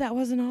 but that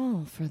wasn't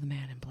all for the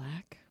Man in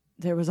Black.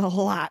 There was a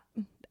lot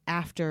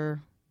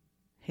after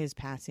his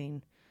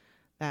passing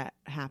that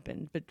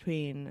happened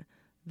between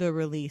the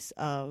release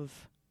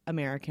of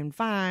American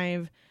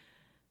 5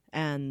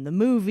 and the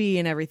movie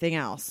and everything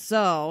else.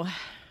 So,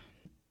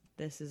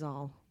 this is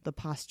all the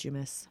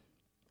posthumous.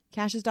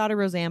 Cash's daughter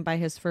Roseanne by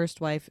his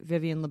first wife,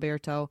 Vivian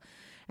Liberto,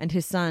 and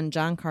his son,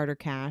 John Carter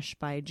Cash,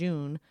 by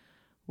June,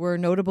 were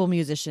notable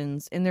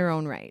musicians in their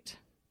own right.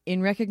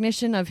 In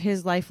recognition of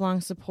his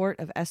lifelong support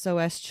of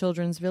SOS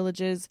Children's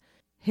Villages,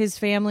 his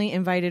family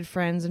invited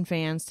friends and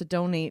fans to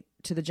donate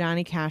to the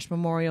Johnny Cash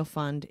Memorial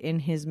Fund in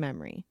his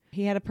memory.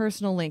 He had a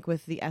personal link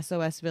with the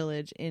SOS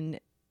Village in,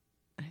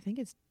 I think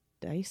it's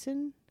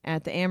Dyson,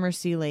 at the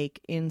Ammersee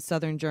Lake in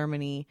southern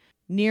Germany,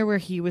 near where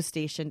he was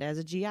stationed as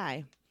a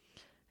GI,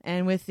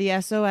 and with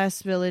the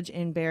SOS Village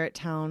in Barrett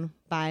Town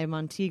by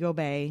Montego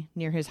Bay,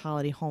 near his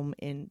holiday home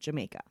in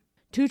Jamaica.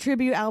 2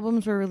 tribute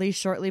albums were released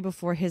shortly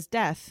before his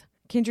death.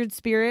 Kindred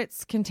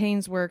Spirits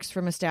contains works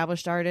from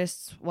established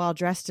artists, while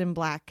Dressed in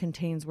Black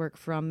contains work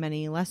from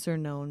many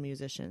lesser-known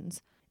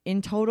musicians.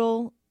 In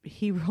total,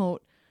 he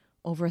wrote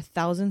over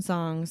 1,000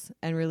 songs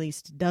and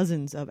released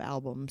dozens of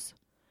albums,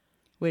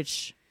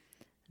 which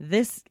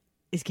this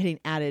is getting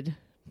added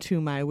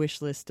to my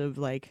wish list of,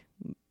 like,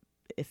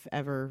 if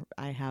ever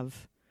I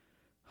have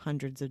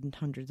hundreds and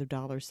hundreds of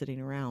dollars sitting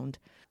around.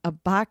 A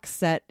box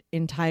set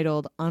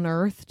entitled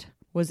Unearthed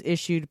was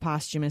issued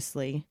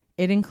posthumously.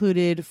 It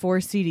included 4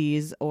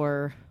 CDs,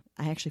 or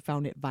I actually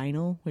found it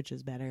vinyl, which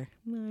is better.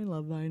 I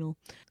love vinyl.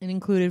 It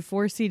included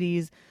 4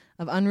 CDs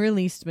of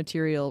unreleased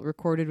material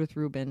recorded with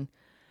Rubin,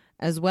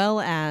 as well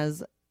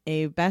as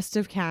a Best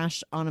of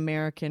Cash on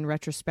American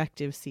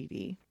retrospective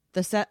CD.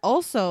 The set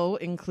also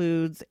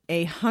includes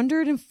a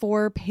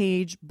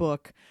 104-page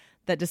book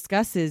that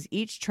discusses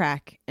each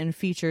track and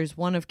features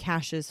one of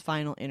Cash's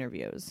final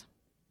interviews.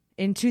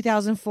 In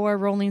 2004,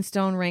 Rolling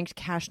Stone ranked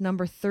Cash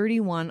number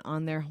 31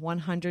 on their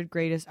 100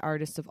 Greatest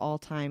Artists of All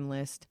Time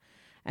list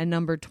and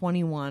number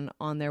 21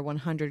 on their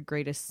 100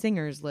 Greatest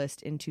Singers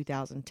list in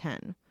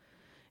 2010.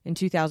 In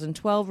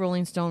 2012,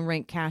 Rolling Stone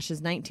ranked Cash's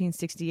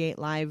 1968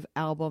 live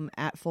album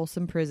At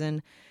Folsom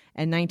Prison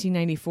and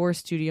 1994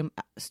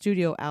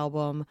 studio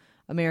album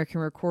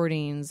American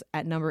Recordings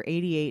at number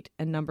 88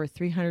 and number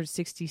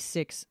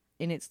 366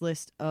 in its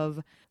list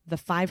of the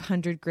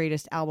 500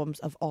 greatest albums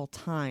of all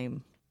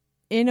time.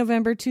 In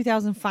November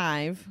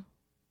 2005,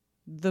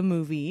 the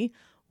movie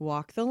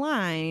Walk the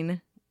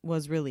Line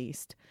was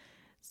released.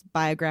 It's a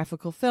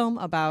biographical film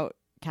about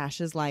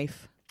Cash's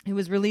life. It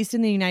was released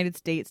in the United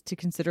States to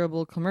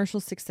considerable commercial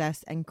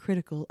success and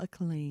critical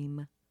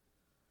acclaim.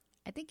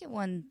 I think it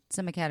won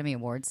some Academy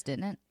Awards,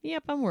 didn't it?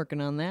 Yep, I'm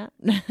working on that.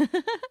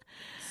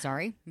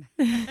 Sorry.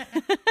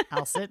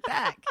 I'll sit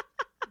back.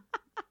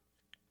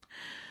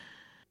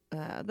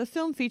 The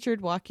film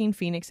featured Joaquin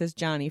Phoenix as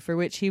Johnny, for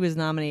which he was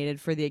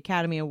nominated for the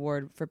Academy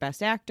Award for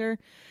Best Actor,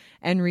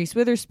 and Reese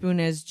Witherspoon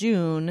as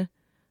June,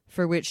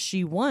 for which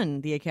she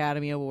won the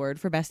Academy Award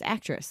for Best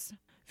Actress.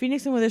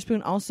 Phoenix and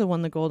Witherspoon also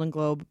won the Golden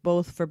Globe,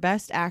 both for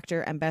Best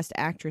Actor and Best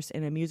Actress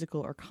in a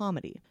musical or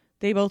comedy.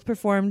 They both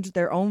performed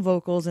their own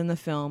vocals in the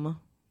film,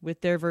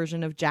 with their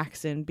version of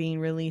Jackson being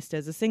released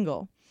as a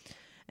single.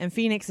 And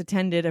Phoenix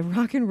attended a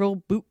rock and roll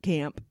boot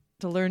camp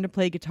to learn to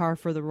play guitar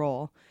for the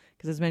role,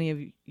 because as many of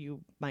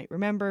you might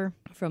remember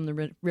from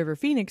the River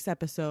Phoenix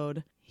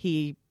episode,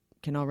 he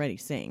can already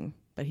sing,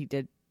 but he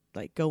did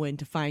go in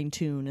to fine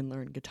tune and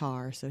learn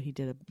guitar, so he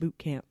did a boot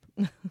camp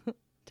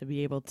to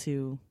be able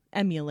to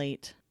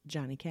emulate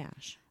Johnny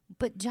Cash.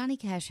 But Johnny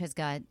Cash has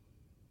got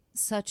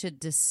such a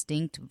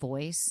distinct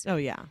voice. Oh,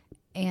 yeah.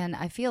 And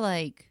I feel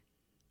like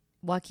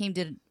Joaquin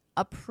did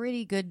a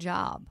pretty good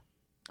job.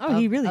 Oh,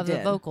 he really of did.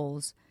 The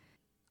vocals.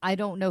 I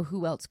don't know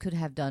who else could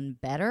have done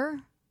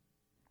better.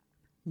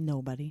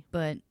 Nobody.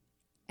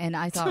 And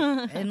I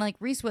thought, and like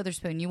Reese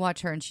Witherspoon, you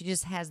watch her and she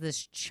just has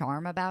this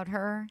charm about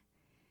her.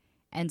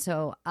 And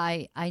so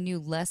I knew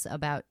less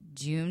about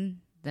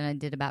June than I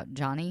did about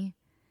Johnny.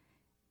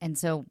 And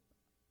so,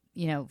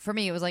 for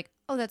me, it was like,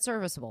 oh, that's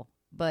serviceable.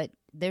 But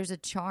there's a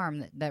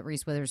charm that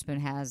Reese Witherspoon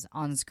has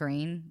on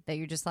screen that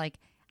you're just like,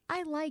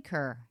 I like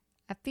her.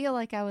 I feel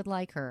like I would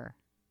like her.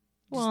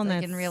 Just well,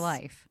 like in real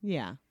life.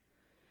 Yeah.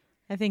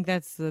 I think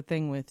that's the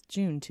thing with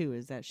June, too,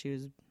 is that she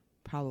was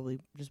probably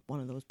just one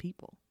of those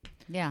people.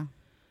 Yeah.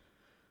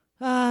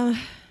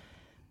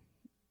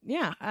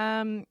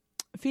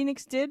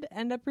 Phoenix did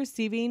end up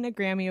receiving a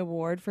Grammy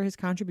Award for his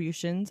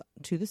contributions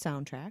to the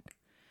soundtrack.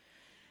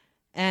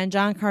 And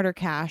John Carter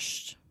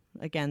Cash,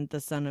 again,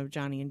 the son of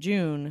Johnny and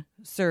June,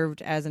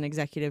 served as an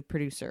executive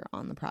producer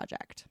on the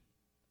project.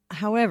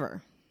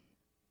 However,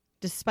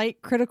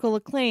 despite critical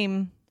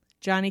acclaim,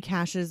 Johnny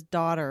Cash's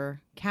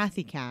daughter,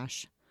 Kathy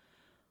Cash,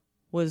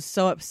 was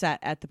so upset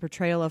at the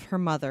portrayal of her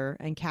mother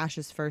and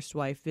Cash's first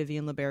wife,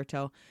 Vivian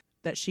Liberto,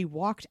 that she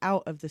walked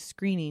out of the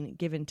screening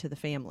given to the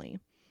family.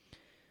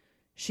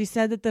 She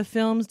said that the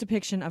film's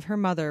depiction of her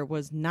mother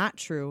was not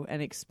true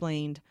and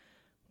explained,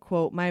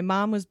 quote, "My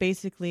mom was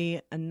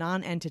basically a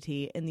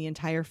non-entity in the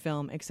entire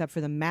film except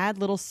for the mad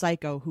little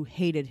psycho who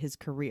hated his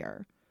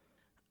career."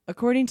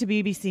 According to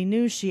BBC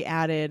News, she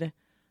added,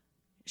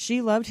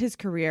 "She loved his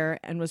career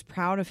and was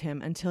proud of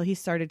him until he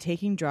started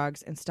taking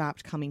drugs and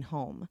stopped coming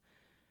home."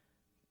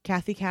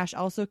 Kathy Cash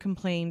also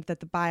complained that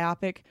the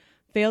biopic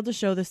failed to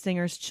show the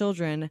singer's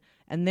children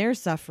and their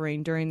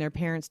suffering during their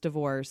parents'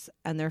 divorce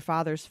and their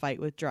father's fight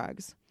with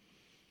drugs.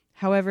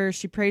 However,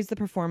 she praised the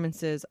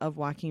performances of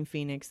Joaquin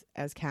Phoenix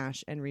as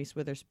Cash and Reese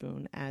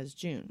Witherspoon as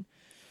June.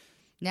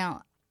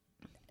 Now,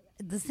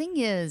 the thing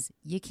is,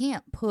 you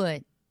can't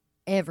put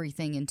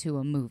everything into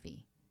a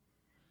movie.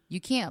 You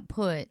can't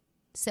put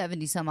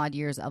 70 some odd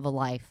years of a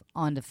life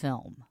onto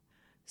film.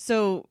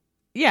 So,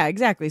 yeah,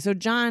 exactly. So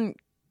John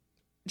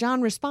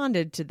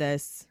responded to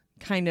this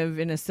kind of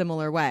in a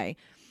similar way.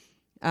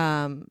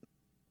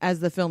 As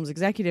the film's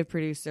executive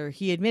producer,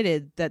 he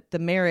admitted the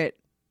merit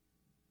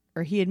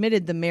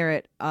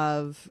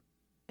of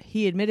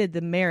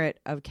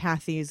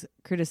Kathy's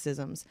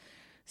criticisms,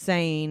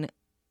 saying,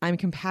 "I'm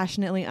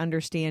compassionately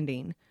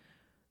understanding.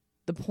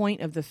 The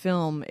point of the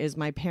film is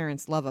my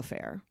parents' love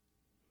affair."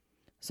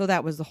 So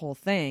that was the whole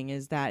thing,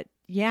 is that,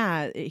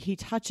 yeah, he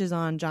touches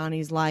on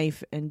Johnny's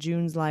life and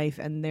June's life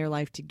and their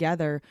life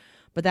together,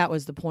 but that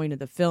was the point of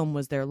the film,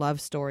 was their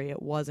love story.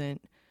 It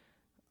wasn't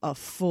a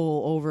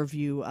full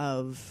overview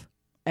of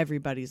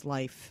everybody's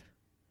life.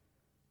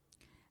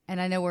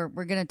 And I know we're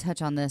going to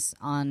touch on this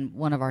on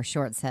one of our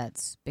short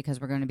sets,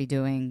 because we're going to be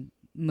doing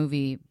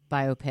movie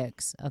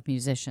biopics of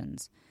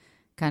musicians,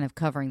 kind of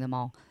covering them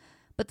all.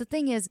 But the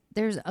thing is,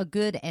 there's a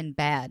good and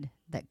bad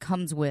that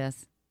comes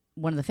with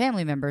one of the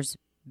family members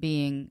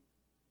being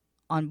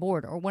on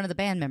board or one of the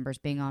band members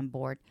being on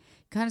board.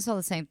 Kind of saw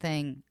the same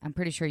thing. I'm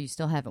pretty sure you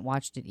still haven't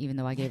watched it, even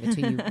though I gave it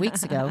to you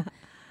weeks ago.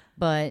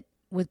 But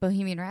with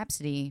Bohemian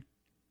Rhapsody,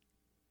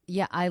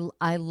 yeah,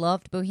 I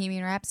loved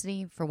Bohemian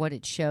Rhapsody for what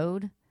it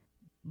showed,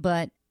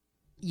 but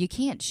you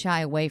can't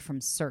shy away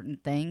from certain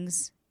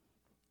things.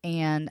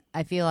 And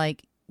I feel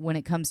like when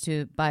it comes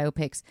to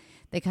biopics,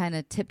 they kind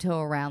of tiptoe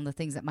around the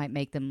things that might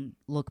make them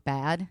look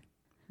bad.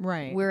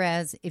 Right.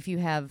 Whereas if you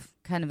have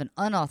kind of an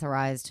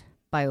unauthorized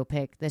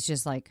biopic that's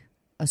just like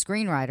a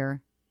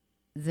screenwriter,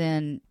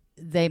 then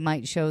they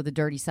might show the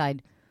dirty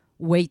side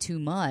way too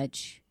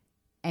much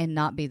and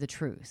not be the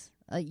truth.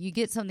 You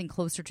get something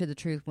closer to the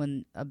truth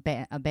when a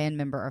band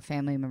member or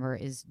family member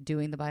is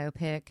doing the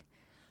biopic.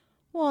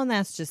 Well, and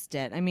that's just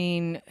it. I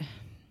mean,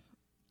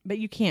 but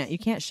you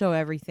can't show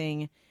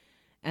everything.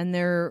 And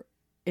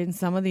in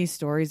some of these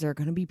stories, there are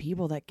going to be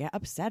people that get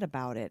upset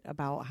about it,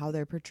 about how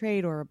they're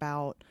portrayed or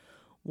about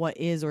what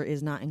is or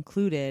is not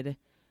included.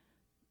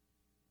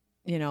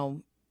 You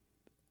know,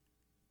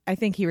 I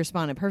think he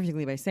responded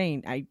perfectly by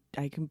saying,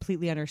 I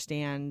completely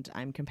understand.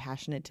 I'm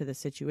compassionate to the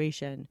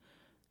situation.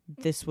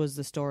 This was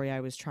the story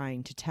I was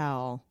trying to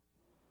tell,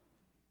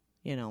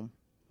 you know.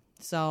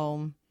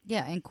 So,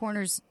 yeah, and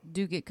corners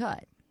do get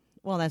cut.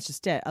 Well, that's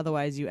just it.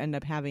 Otherwise, you end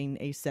up having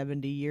a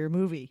 70-year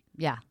movie.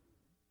 Yeah.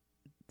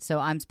 So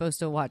I'm supposed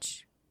to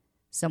watch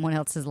someone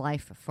else's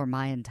life for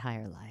my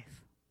entire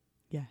life.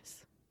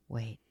 Yes.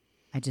 Wait,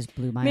 I just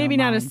blew my Maybe own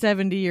not mind.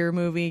 a 70-year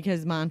movie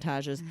because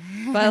montages,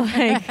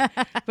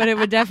 but it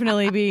would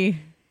definitely be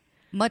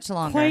Much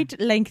longer. quite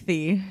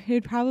lengthy.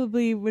 It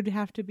probably would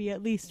have to be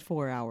at least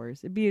 4 hours.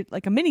 It'd be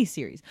like a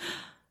mini-series.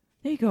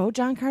 There you go,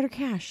 John Carter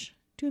Cash.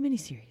 Do a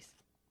mini-series.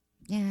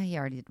 Yeah, he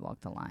already did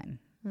Walk the Line.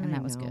 And I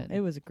that was know. good.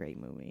 It was a great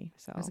movie.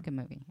 So It was a good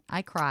movie.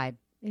 I cried.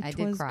 I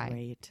did was cry.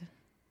 Great.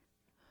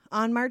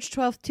 On March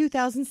 12th,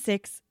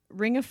 2006,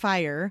 Ring of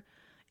Fire,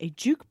 a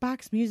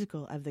jukebox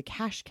musical of the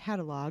Cash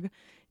catalog,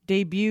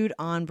 debuted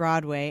on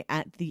Broadway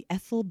at the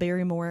Ethel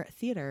Barrymore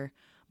Theater,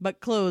 but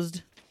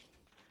closed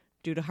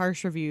due to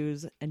harsh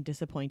reviews and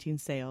disappointing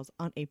sales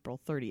on April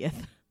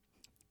 30th.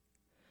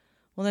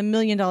 Well, the $1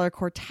 Million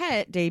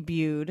Quartet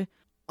debuted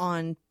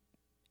on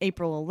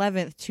April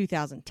 11th,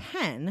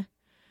 2010,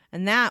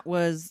 and that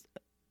was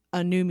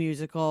a new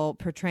musical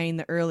portraying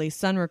the early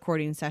Sun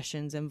recording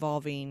sessions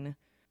involving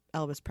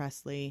Elvis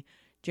Presley,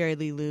 Jerry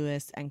Lee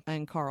Lewis, and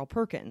Carl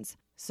Perkins.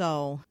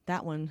 So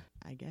that one,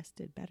 I guess,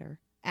 did better.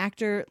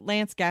 Actor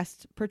Lance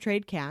Guest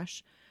portrayed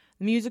Cash.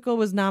 The musical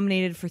was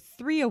nominated for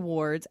 3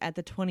 awards at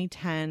the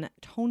 2010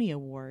 Tony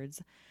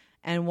Awards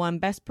and won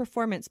Best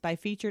Performance by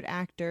Featured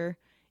Actor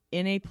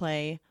in a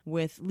Play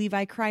with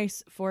Levi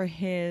Kreis for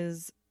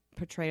his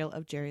portrayal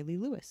of Jerry Lee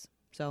Lewis.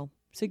 So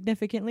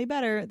significantly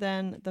better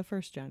than the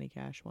first Johnny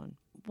Cash one.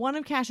 One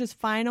of Cash's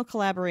final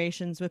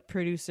collaborations with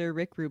producer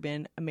Rick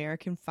Rubin,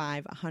 American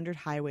 5, 100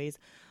 Highways,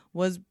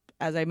 was,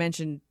 as I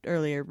mentioned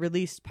earlier,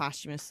 released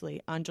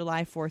posthumously on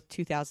July 4th,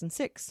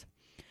 2006.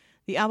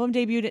 The album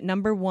debuted at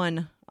number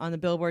 1 on the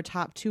Billboard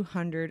Top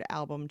 200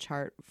 album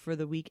chart for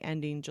the week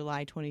ending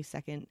July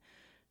 22nd,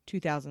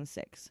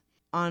 2006.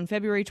 On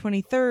February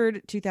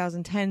 23rd,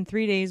 2010,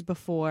 3 days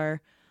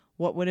before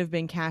what would have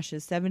been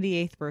Cash's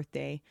 78th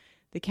birthday,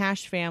 the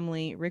Cash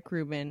family, Rick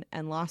Rubin,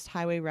 and Lost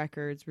Highway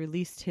Records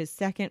released his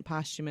second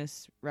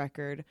posthumous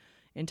record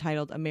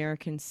entitled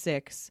American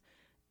 6,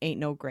 Ain't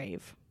No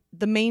Grave.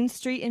 The main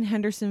street in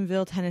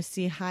Hendersonville,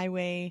 Tennessee,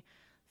 Highway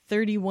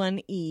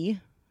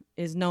 31E,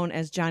 is known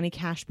as Johnny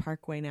Cash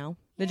Parkway now.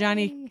 The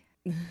Johnny...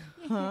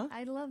 Huh?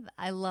 I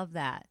love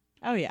that.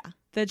 Oh, yeah.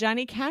 The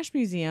Johnny Cash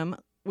Museum,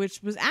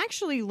 which was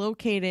actually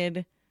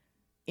located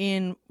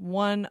in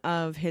one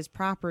of his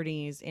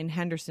properties in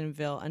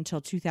Hendersonville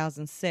until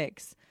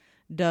 2006,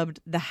 dubbed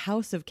the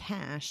House of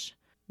Cash,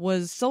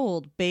 was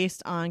sold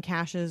based on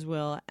Cash's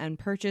will and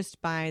purchased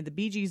by the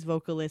Bee Gees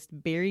vocalist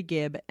Barry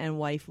Gibb and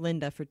wife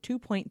Linda for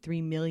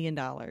 $2.3 million.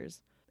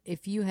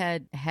 If you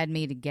had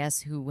me to guess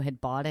who had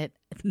bought it,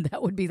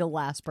 that would be the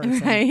last person.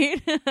 Right?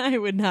 I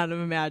would not have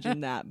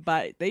imagined that,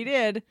 but they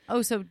did.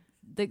 Oh, so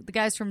the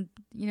guys from,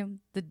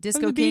 the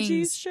Disco From the Kings. Bee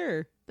Gees,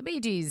 sure. The Bee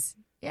Gees.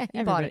 Yeah,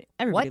 he bought it.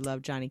 Everybody What?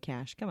 loved Johnny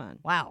Cash. Come on.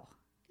 Wow.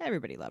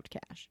 Everybody loved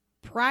Cash.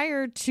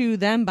 Prior to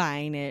them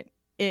buying it,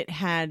 it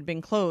had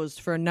been closed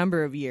for a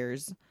number of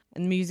years.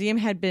 And the museum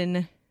had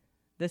been,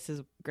 this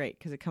is great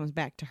because it comes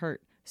back to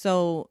Hurt.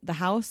 So the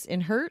house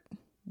in Hurt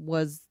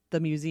was the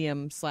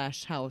museum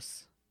 /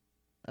 house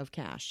of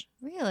Cash.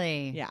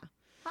 Really? Yeah.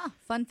 Huh,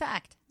 fun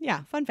fact.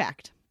 Yeah, fun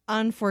fact.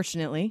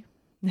 Unfortunately,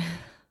 Oh,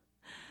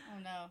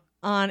 no.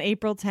 on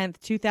April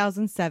 10th,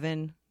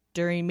 2007,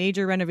 during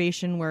major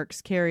renovation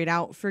works carried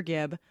out for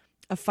Gibb,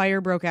 a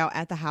fire broke out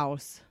at the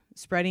house,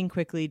 spreading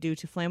quickly due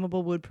to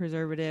flammable wood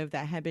preservative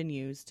that had been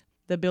used.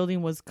 The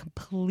building was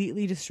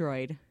completely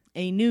destroyed.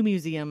 A new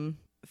museum,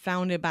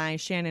 founded by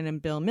Shannon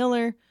and Bill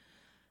Miller,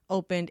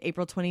 opened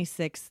April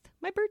 26th,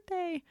 my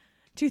birthday,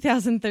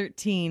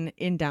 2013,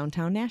 in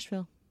downtown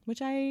Nashville,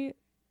 which I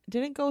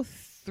didn't go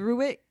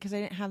through it because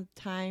I didn't have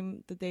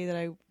time the day that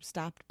I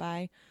stopped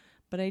by,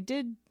 but I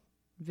did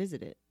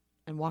visit it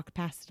and walk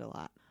past it a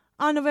lot.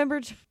 On November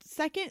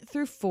 2nd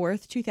through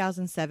 4th,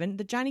 2007,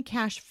 the Johnny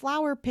Cash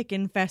Flower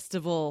Pickin'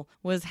 Festival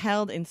was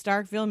held in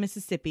Starkville,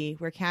 Mississippi,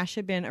 where Cash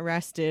had been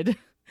arrested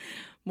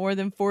more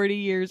than 40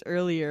 years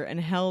earlier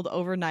and held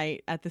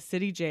overnight at the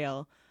city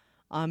jail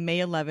on May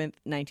 11th,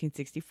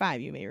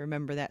 1965. You may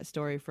remember that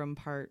story from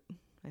part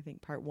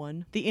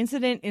 1. The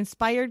incident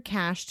inspired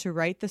Cash to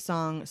write the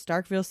song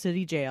Starkville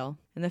City Jail,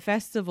 and the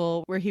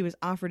festival, where he was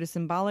offered a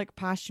symbolic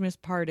posthumous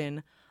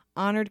pardon,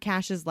 honored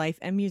Cash's life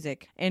and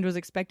music and was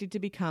expected to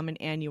become an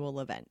annual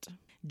event.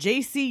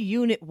 JC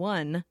Unit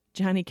 1,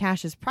 Johnny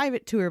Cash's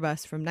private tour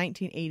bus from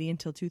 1980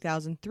 until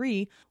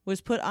 2003, was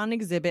put on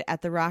exhibit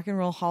at the Rock and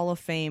Roll Hall of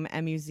Fame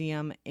and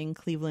Museum in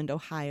Cleveland,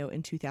 Ohio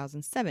in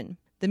 2007.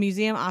 The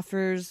museum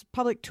offers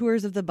public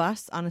tours of the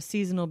bus on a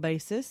seasonal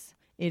basis.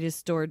 It is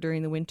stored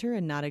during the winter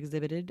and not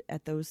exhibited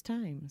at those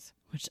times,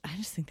 which I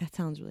just think that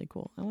sounds really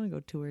cool. I want to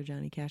go tour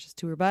Johnny Cash's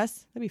tour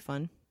bus. That'd be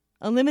fun.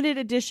 A limited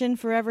edition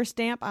Forever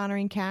stamp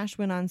honoring Cash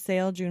went on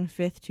sale June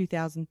 5th,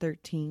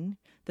 2013.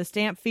 The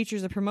stamp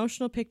features a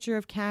promotional picture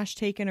of Cash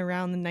taken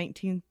around the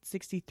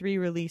 1963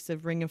 release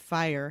of Ring of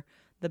Fire,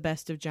 The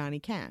Best of Johnny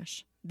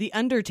Cash. The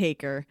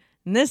Undertaker,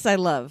 and this I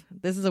love.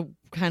 This is a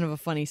kind of a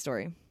funny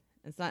story.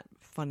 It's not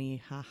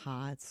funny,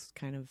 haha. It's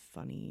kind of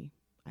funny,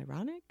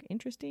 ironic,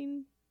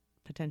 interesting,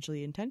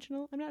 potentially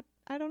intentional.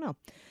 I don't know.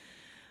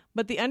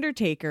 But The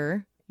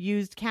Undertaker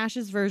used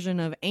Cash's version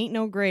of Ain't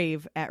No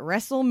Grave at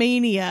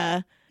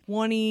WrestleMania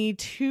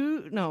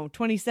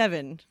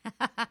 27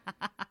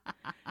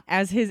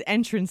 as his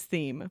entrance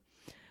theme.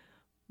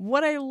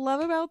 What I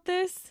love about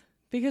this,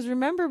 because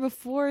remember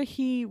before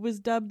he was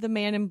dubbed the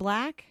Man in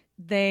Black,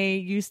 they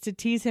used to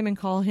tease him and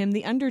call him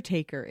the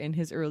Undertaker in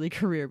his early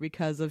career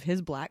because of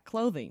his black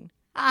clothing.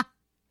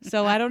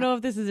 So I don't know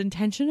if this is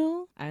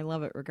intentional. I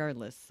love it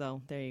regardless.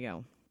 So there you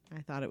go.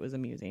 I thought it was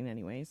amusing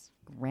anyways.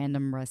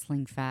 Random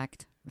wrestling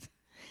fact.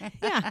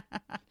 Yeah.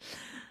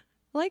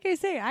 Like I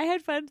say, I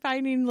had fun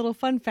finding little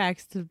fun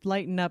facts to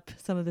lighten up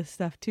some of this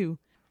stuff too.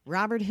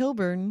 Robert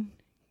Hilburn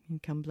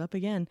comes up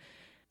again.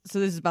 So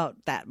this is about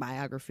that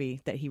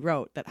biography that he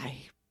wrote that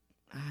I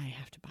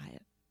have to buy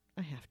it.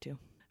 I have to.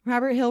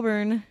 Robert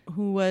Hilburn,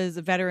 who was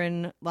a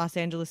veteran Los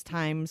Angeles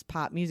Times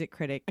pop music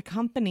critic,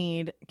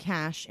 accompanied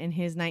Cash in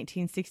his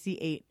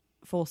 1968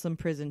 Folsom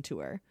Prison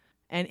tour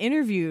and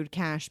interviewed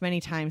Cash many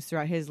times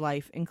throughout his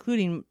life,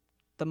 including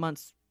the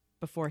months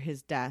before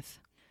his death.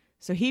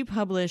 So he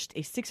published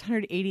a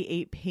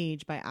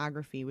 688-page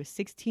biography with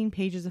 16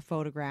 pages of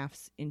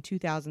photographs in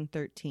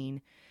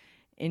 2013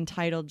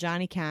 entitled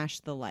Johnny Cash,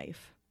 The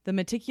Life. The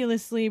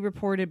meticulously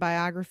reported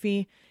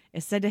biography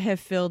is said to have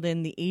filled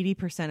in the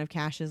 80% of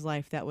Cash's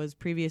life that was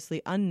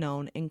previously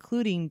unknown,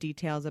 including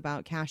details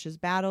about Cash's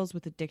battles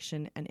with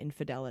addiction and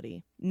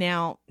infidelity.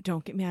 Now,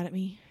 don't get mad at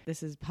me.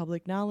 This is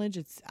public knowledge.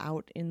 It's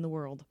out in the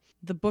world.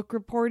 The book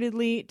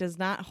reportedly does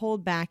not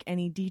hold back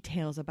any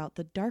details about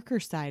the darker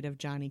side of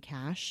Johnny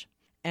Cash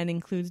and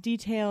includes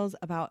details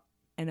about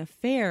an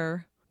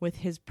affair with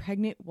his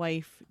pregnant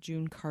wife,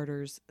 June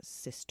Carter's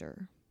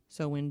sister.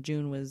 So when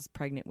June was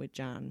pregnant with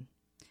John,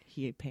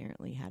 he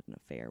apparently had an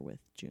affair with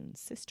June's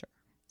sister.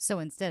 So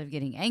instead of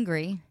getting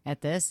angry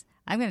at this,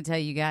 I'm going to tell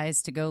you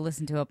guys to go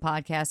listen to a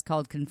podcast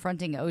called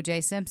Confronting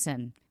O.J.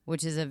 Simpson,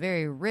 which is a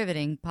very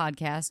riveting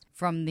podcast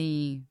from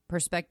the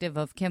perspective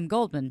of Kim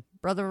Goldman,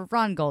 brother of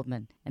Ron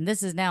Goldman. And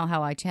this is now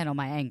how I channel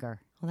my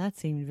anger. Well, that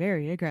seemed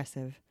very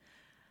aggressive.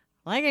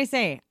 Like I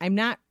say, I'm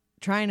not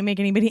trying to make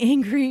anybody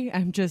angry.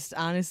 I'm just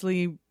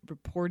honestly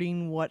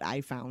reporting what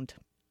I found.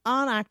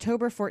 On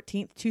October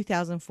 14th,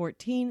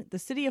 2014, the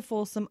city of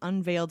Folsom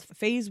unveiled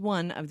Phase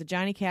 1 of the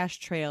Johnny Cash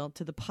Trail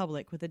to the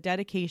public with a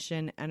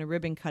dedication and a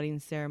ribbon-cutting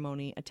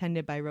ceremony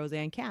attended by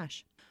Roseanne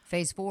Cash.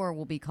 Phase 4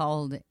 will be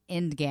called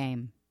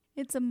Endgame.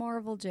 It's a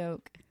Marvel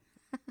joke.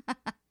 Because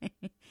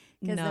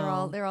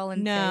they're all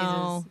in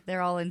phases.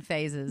 They're all in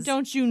phases.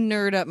 Don't you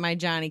nerd up my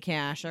Johnny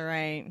Cash, all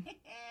right?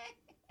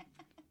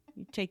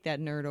 You take that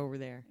nerd over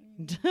there.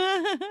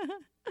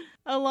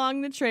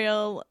 Along the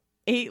trail,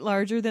 8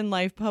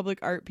 larger-than-life public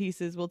art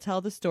pieces will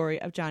tell the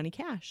story of Johnny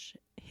Cash,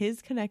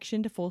 his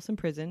connection to Folsom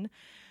Prison,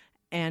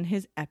 and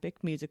his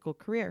epic musical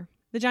career.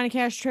 The Johnny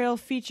Cash Trail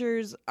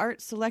features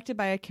art selected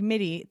by a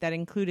committee that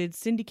included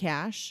Cindy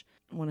Cash,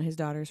 one of his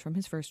daughters from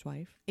his first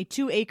wife, a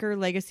 2-acre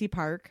legacy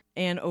park,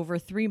 and over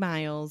 3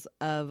 miles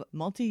of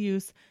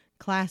multi-use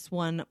Class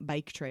 1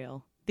 bike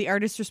trail. The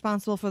artists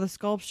responsible for the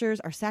sculptures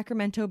are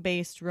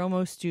Sacramento-based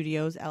Romo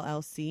Studios,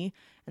 LLC,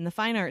 and the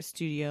fine art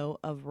studio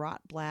of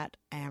Rotblat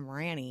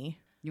Amrani.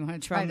 You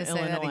want to try to say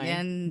Illinois. that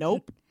again?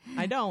 Nope,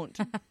 I don't.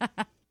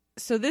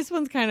 So this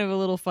one's kind of a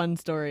little fun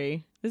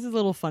story. This is a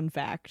little fun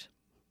fact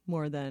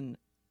more than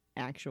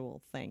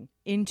actual thing.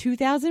 In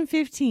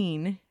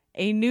 2015,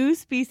 a new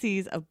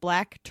species of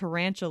black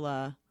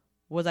tarantula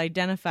was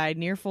identified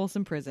near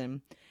Folsom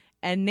Prison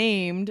and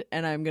named,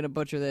 and I'm going to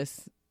butcher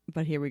this,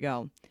 but here we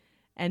go,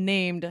 and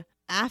named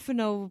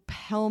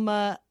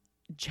Aphanopelma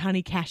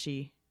Johnny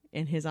Cashi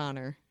in his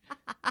honor.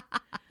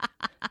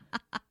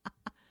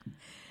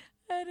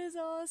 is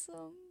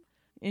awesome.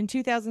 In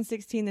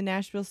 2016, the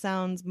Nashville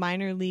Sounds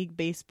minor league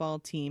baseball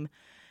team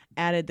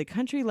added the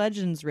Country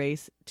Legends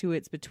race to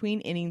its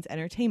between innings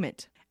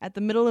entertainment. At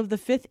the middle of the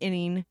 5th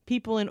inning,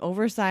 people in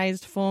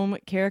oversized foam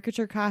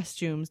caricature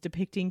costumes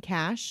depicting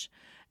Cash,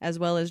 as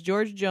well as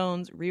George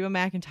Jones, Reba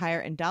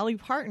McEntire, and Dolly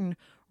Parton,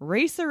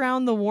 race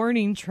around the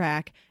warning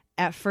track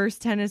at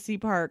First Tennessee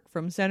Park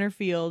from center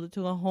field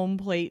to the home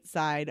plate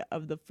side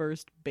of the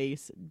first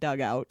base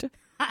dugout.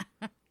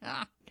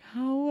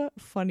 How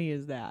funny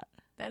is that?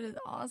 That is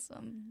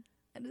awesome.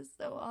 That is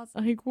so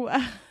awesome. Like,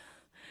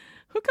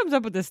 who comes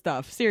up with this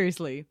stuff?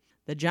 Seriously.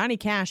 The Johnny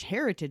Cash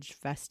Heritage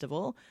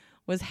Festival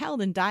was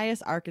held in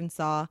Dyess,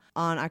 Arkansas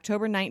on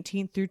October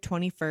 19th through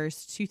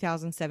 21st,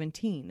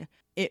 2017.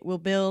 It will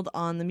build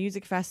on the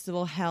music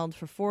festival held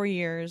for 4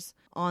 years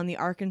on the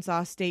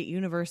Arkansas State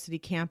University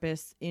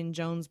campus in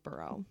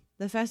Jonesboro.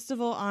 The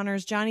festival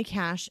honors Johnny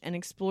Cash and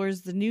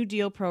explores the New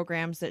Deal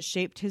programs that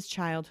shaped his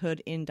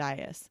childhood in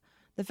Dyess.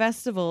 The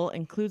festival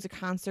includes a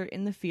concert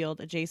in the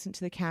field adjacent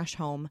to the Cash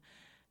home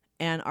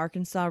and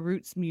Arkansas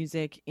roots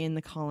music in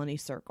the Colony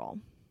Circle.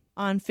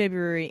 On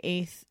February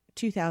 8th,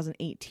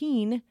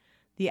 2018,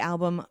 the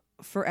album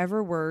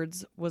Forever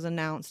Words was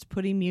announced,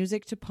 putting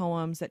music to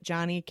poems that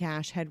Johnny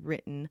Cash had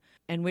written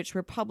and which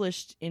were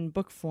published in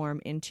book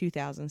form in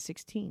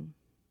 2016.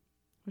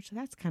 Which,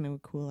 that's kind of a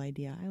cool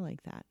idea. I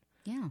like that.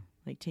 Yeah.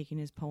 Like taking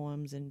his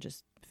poems and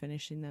just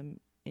finishing them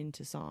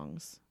into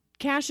songs.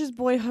 Cash's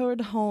boyhood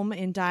home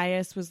in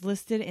Dyess was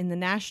listed in the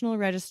National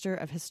Register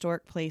of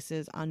Historic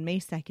Places on May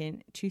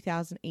 2nd,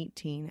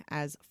 2018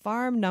 as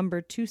Farm Number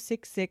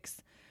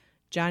 266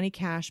 Johnny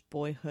Cash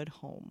Boyhood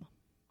Home.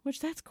 Which,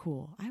 that's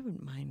cool. I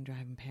wouldn't mind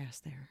driving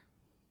past there,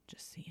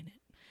 just seeing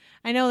it.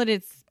 I know that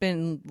it's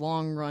been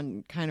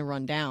kind of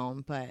run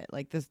down, but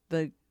like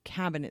the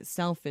cabin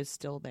itself is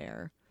still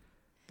there.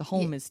 The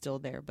home is still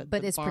there, but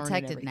the it's barn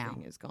protected and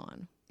everything now. is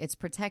gone. It's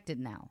protected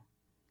now.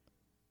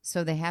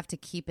 So they have to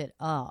keep it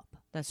up.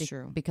 That's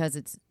true. Because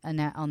it's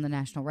on the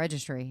National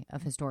Registry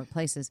of Historic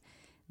Places.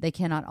 They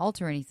cannot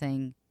alter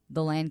anything.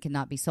 The land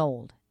cannot be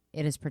sold.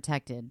 It is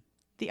protected.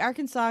 The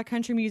Arkansas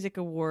Country Music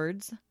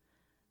Awards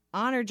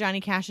honored Johnny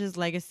Cash's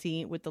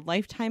legacy with the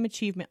Lifetime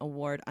Achievement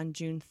Award on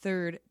June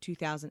 3rd,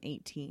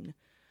 2018.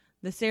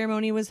 The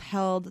ceremony was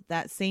held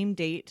that same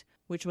date,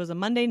 which was a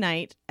Monday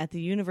night at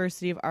the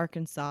University of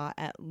Arkansas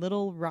at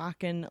Little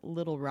Rock,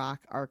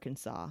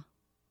 Arkansas.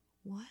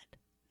 What?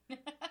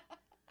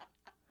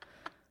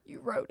 You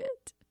wrote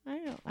it. I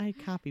know. I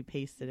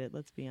copy-pasted it,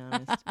 let's be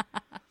honest.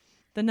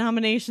 The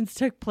nominations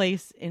took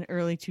place in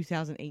early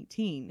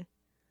 2018.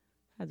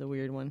 That's a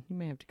weird one. You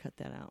may have to cut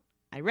that out.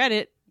 I read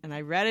it, and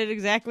I read it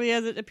exactly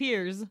as it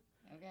appears.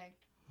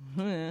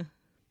 Okay.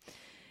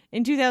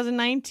 In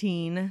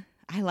 2019,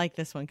 I like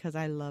this one because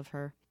I love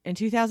her. In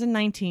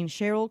 2019,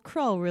 Sheryl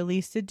Crow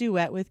released a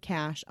duet with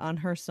Cash on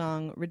her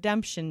song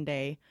Redemption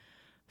Day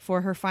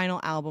for her final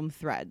album,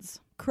 Threads.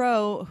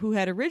 Crow, who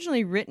had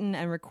originally written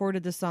and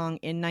recorded the song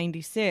in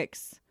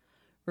 '96,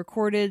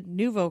 recorded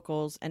new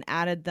vocals and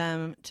added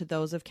them to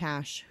those of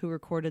Cash, who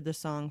recorded the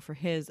song for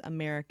his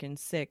American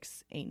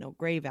Six Ain't No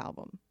Grave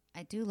album.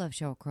 I do love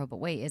Sheryl Crow, but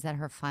wait, is that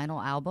her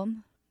final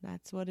album?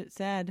 That's what it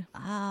said.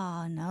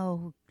 Oh,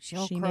 no.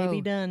 Sheryl She Crow. may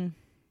be done.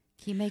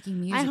 Keep making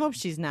music. I hope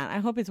she's not. I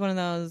hope it's one of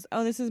those,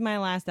 oh, this is my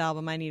last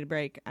album. I need a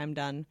break. I'm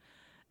done.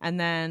 And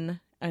then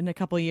in a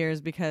couple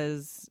years,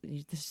 because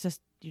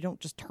you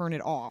don't just turn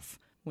it off.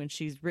 When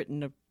she's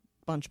written a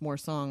bunch more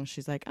songs,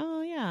 she's like,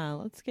 oh, yeah,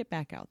 let's get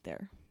back out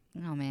there.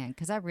 Oh, man,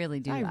 because I really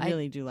do. I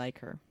really do like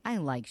her. I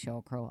like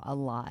Sheryl Crow a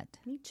lot.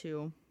 Me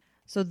too.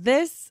 So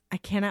this, I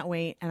cannot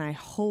wait, and I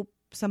hope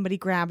somebody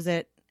grabs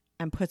it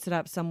and puts it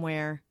up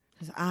somewhere,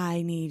 because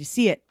I need to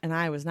see it, and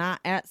I was not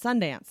at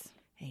Sundance.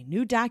 A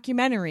new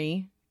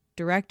documentary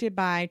directed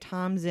by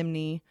Tom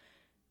Zimney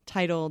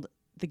titled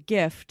The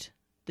Gift,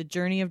 The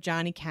Journey of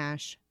Johnny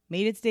Cash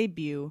made its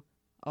debut.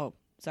 Oh,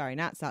 sorry,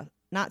 not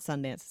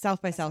Sundance,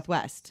 South by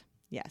Southwest.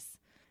 Yes.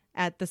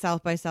 At the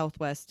South by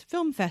Southwest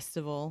Film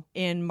Festival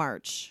in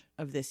March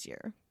of this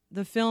year.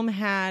 The film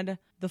had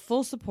the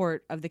full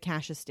support of the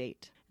Cash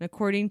estate. And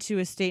according to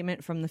a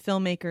statement from the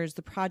filmmakers,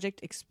 the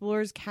project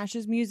explores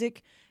Cash's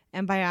music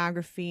and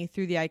biography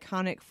through the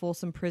iconic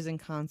Folsom Prison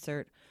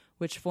concert,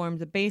 which formed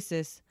the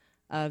basis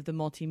of the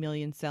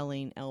multi-million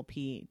selling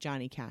LP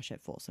Johnny Cash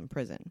at Folsom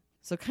Prison.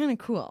 So kind of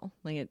cool.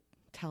 Like, it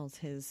tells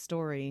his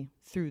story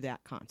through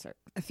that concert.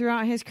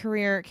 Throughout his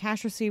career,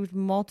 Cash received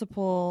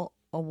multiple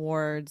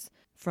awards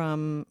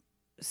from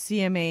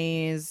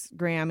CMAs,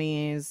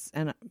 Grammys,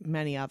 and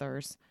many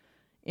others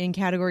in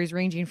categories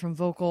ranging from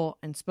vocal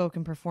and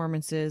spoken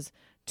performances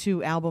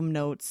to album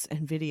notes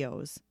and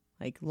videos,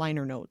 like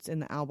liner notes in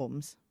the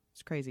albums.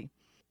 It's crazy.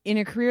 In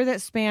a career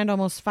that spanned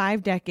almost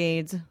 5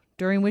 decades,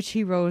 during which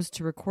he rose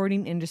to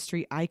recording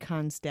industry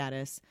icon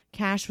status,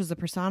 Cash was the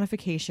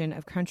personification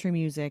of country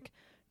music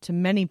to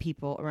many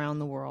people around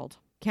the world.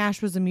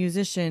 Cash was a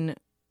musician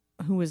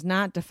who was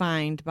not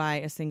defined by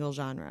a single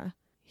genre.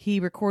 He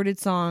recorded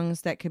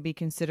songs that could be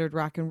considered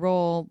rock and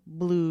roll,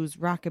 blues,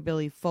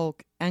 rockabilly,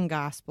 folk, and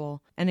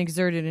gospel, and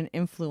exerted an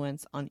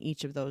influence on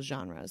each of those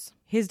genres.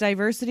 His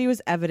diversity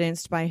was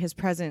evidenced by his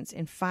presence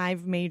in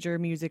 5 major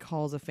music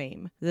halls of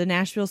fame: the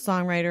Nashville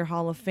Songwriter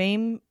Hall of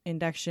Fame,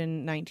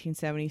 induction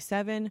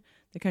 1977,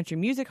 the Country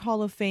Music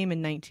Hall of Fame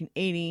in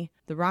 1980,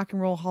 the Rock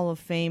and Roll Hall of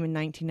Fame in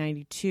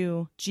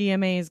 1992,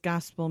 GMA's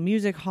Gospel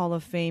Music Hall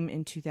of Fame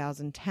in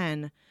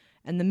 2010,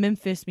 and the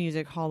Memphis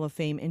Music Hall of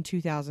Fame in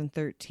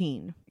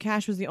 2013.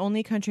 Cash was the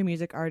only country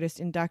music artist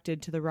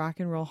inducted to the Rock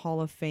and Roll Hall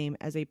of Fame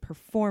as a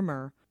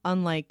performer,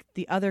 unlike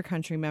the other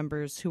country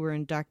members who were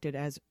inducted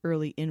as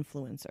early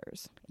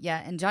influencers.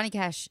 Yeah, and Johnny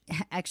Cash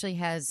actually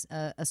has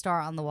a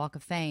star on the Walk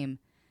of Fame,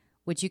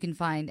 which you can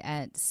find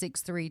at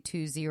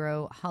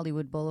 6320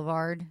 Hollywood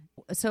Boulevard.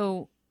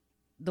 So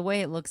the way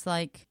it looks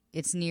like,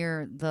 it's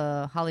near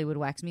the Hollywood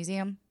Wax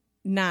Museum.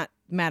 Not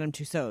Madame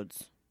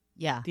Tussauds.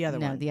 Yeah. The other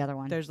one. The other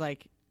one.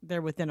 They're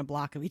within a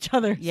block of each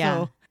other.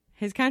 Yeah. So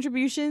his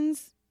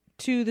contributions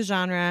to the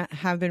genre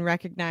have been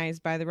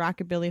recognized by the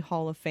Rockabilly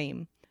Hall of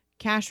Fame.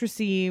 Cash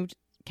received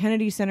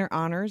Kennedy Center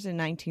honors in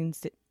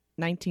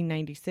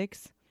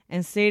 1996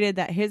 and stated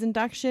that his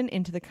induction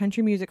into the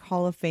Country Music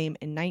Hall of Fame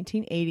in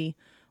 1980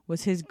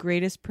 was his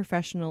greatest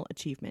professional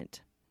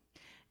achievement.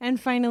 And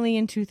finally,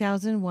 in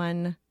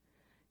 2001,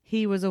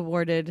 he was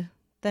awarded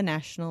the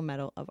National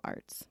Medal of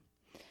Arts.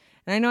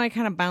 And I know I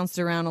kind of bounced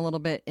around a little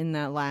bit in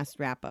that last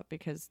wrap up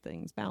because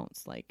things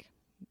bounce, like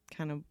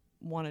kind of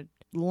want to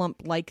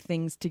lump like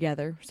things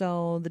together.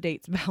 So the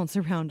dates bounce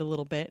around a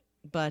little bit.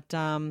 But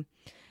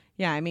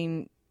yeah, I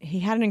mean, he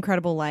had an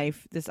incredible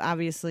life. This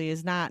obviously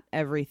is not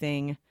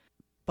everything,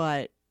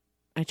 but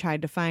I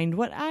tried to find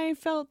what I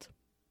felt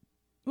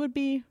would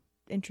be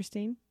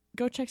interesting.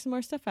 Go check some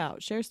more stuff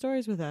out. Share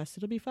stories with us.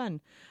 It'll be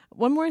fun.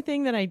 One more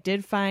thing that I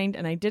did find,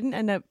 and I didn't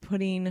end up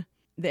putting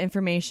the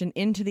information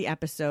into the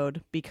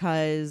episode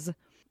because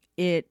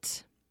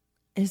it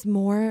is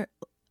more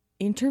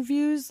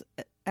interviews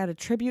at a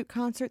tribute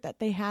concert that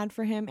they had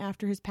for him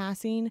after his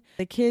passing.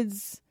 The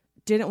kids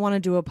didn't want to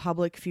do a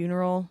public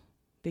funeral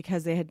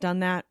because they had done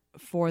that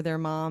for their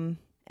mom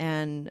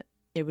and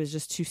it was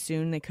just too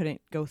soon. They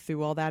couldn't go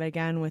through all that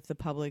again with the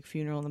public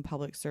funeral and the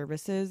public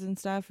services and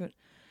stuff.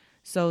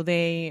 So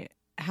they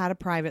had a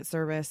private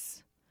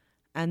service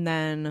and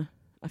then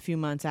a few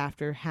months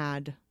after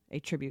had a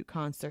tribute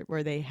concert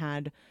where they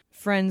had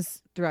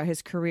friends throughout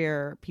his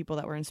career, people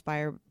that were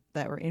inspired,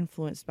 that were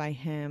influenced by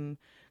him,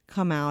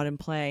 come out and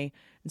play.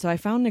 And so I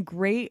found a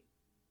great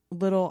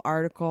little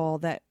article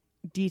that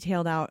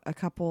detailed out a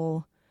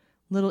couple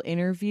little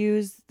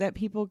interviews that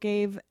people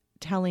gave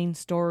telling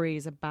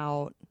stories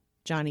about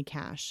Johnny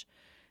Cash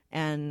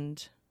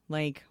and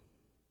like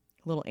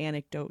little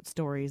anecdote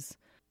stories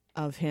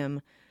of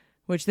him,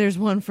 which there's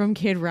one from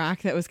Kid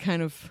Rock that was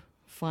kind of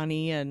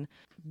funny. And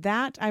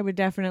that I would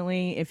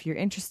definitely, if you're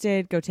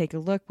interested, go take a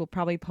look. We'll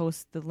probably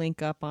post the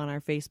link up on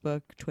our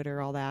Facebook, Twitter,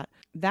 all that.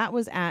 That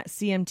was at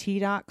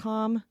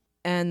cmt.com.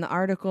 And the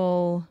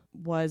article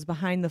was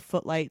Behind the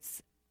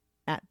Footlights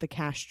at the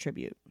Cash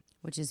Tribute.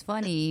 Which is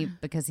funny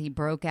because he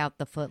broke out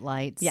the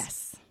footlights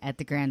at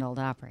the Grand Ole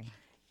Opry.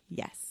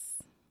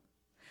 Yes.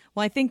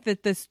 Well, I think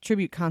that this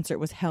tribute concert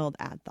was held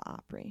at the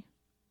Opry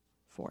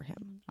for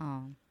him.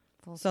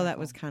 Oh, so that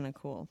was kind of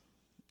cool.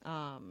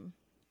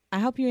 I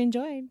hope you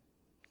enjoyed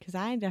because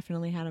I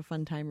definitely had a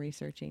fun time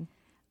researching.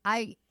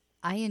 I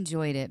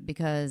enjoyed it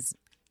because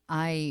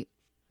my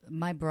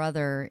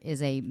brother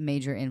is a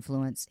major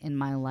influence in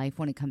my life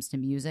when it comes to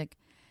music,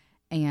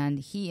 and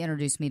he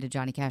introduced me to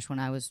Johnny Cash when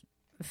I was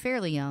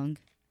fairly young,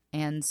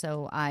 and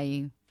so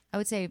I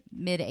would say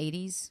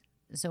mid-'80s.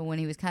 So when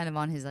he was kind of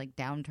on his like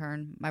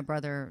downturn, my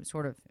brother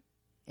sort of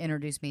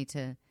introduced me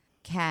to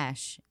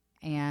Cash,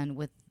 and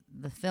with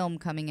the film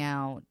coming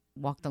out,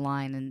 Walk the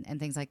Line and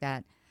things like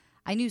that,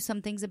 I knew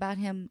some things about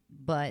him,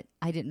 but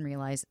I didn't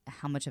realize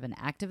how much of an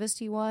activist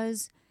he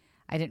was.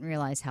 I didn't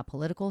realize how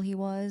political he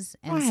was.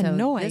 And I had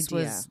no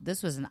idea.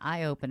 This was an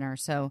eye-opener.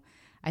 So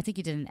I think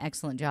he did an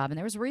excellent job. And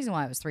there was a reason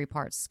why it was 3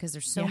 parts, because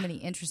there's so many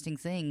interesting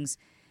things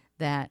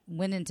that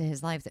went into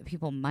his life that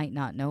people might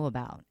not know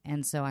about.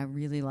 And so I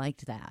really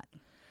liked that.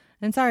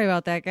 And sorry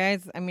about that,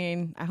 guys. I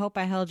mean, I hope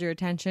I held your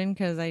attention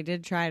because I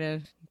did try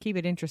to keep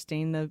it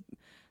interesting.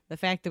 The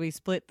fact that we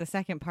split the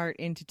second part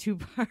into 2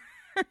 parts.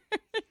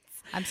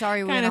 I'm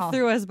sorry we kind of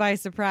threw us by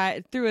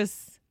surprise, threw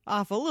us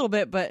off a little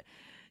bit, but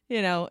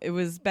you know, it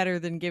was better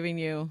than giving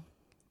you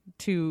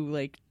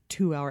 2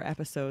 2-hour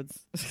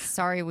episodes.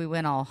 Sorry we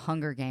went all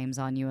Hunger Games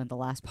on you in the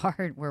last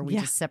part where we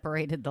just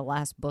separated the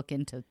last book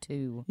into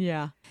 2.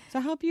 Yeah. So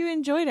I hope you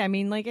enjoyed it. I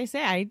mean, like I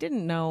say, I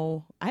didn't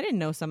know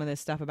some of this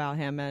stuff about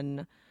him,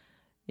 and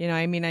you know,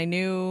 I mean, I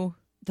knew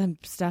the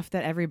stuff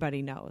that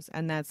everybody knows,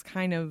 and that's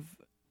kind of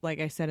like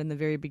I said in the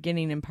very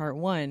beginning in part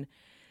 1.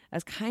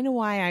 That's kind of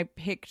why I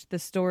picked the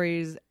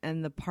stories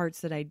and the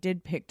parts that I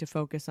did pick to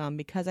focus on,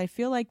 because I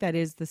feel like that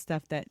is the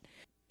stuff that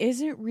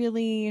isn't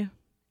really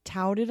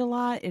touted a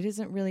lot. It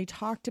isn't really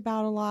talked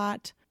about a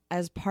lot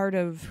as part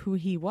of who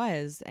he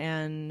was.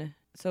 And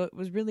So it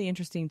was really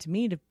interesting to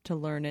me to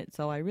learn it.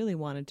 So I really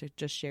wanted to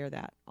just share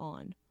that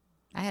on.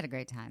 I had a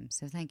great time,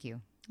 so thank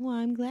you. Well,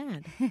 I'm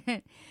glad.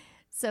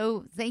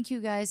 So thank you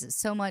guys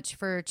so much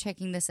for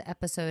checking this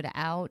episode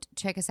out.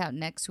 Check us out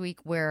next week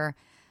where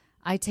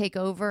I take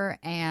over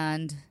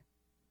and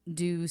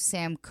do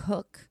Sam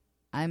Cooke.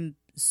 I'm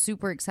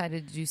super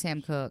excited to do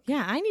Sam Cooke.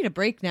 Yeah, I need a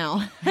break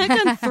now. I've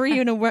done three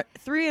in a row.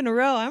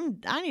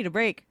 I need a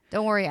break.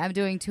 Don't worry, I'm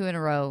doing 2 in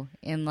a row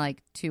in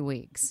like 2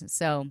 weeks.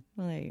 So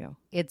Well, there you go.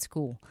 it's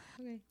cool.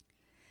 Okay.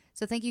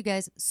 So thank you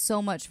guys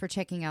so much for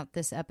checking out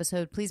this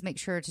episode. Please make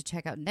sure to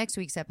check out next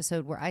week's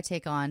episode where I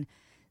take on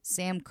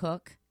Sam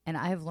Cooke. And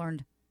I have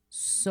learned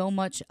so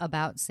much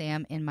about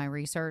Sam in my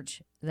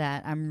research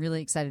that I'm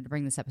really excited to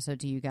bring this episode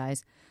to you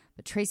guys.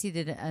 But Tracy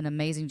did an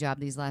amazing job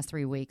these last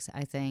 3 weeks,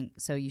 I think.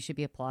 So you should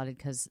be applauded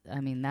because, I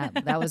mean,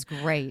 that was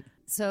great.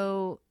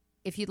 So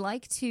if you'd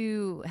like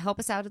to help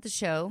us out at the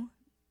show,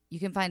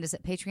 you can find us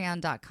at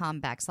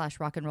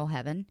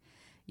patreon.com/rockandrollheaven.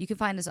 You can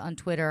find us on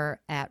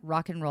Twitter at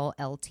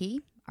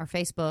rockandrolllt. Our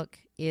Facebook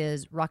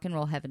is Rock and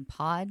Roll Heaven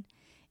Pod.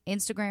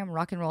 Instagram,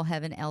 Rock and Roll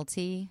Heaven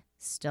LT.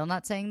 Still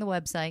not saying the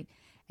website.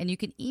 And you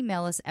can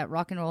email us at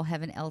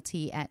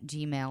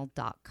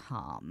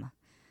rockandrollheavenlt@gmail.com.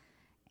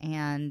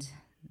 And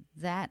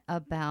that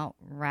about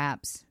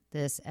wraps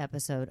this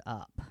episode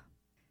up.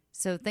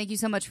 So thank you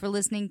so much for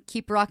listening.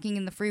 Keep rocking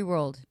in the free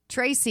world.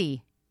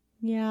 Tracy.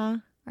 Yeah.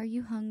 Are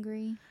you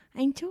hungry?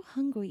 I'm too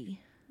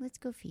hungry. Let's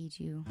go feed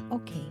you.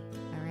 Okay.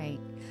 All right.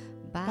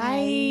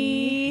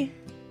 Bye.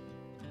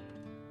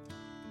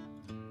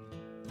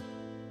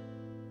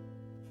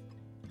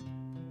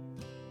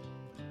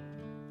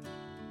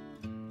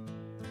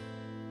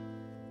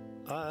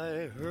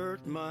 I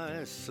hurt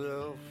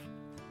myself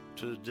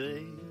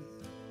today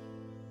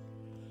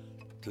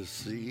to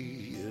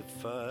see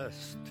if I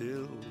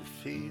still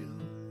feel.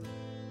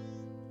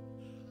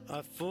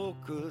 I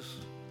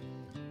focus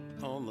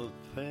on the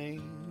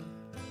pain,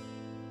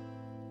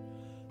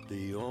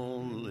 the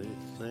only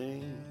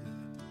thing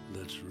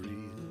that's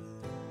real.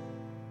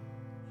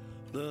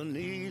 The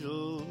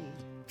needle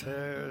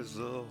tears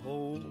a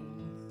hole,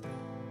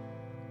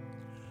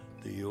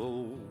 the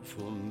old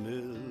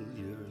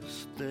familiar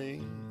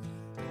sting.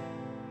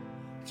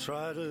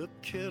 Try to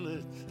kill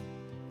it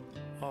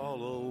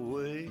all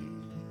away,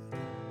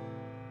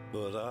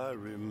 but I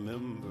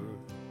remember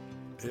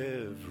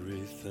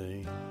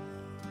everything.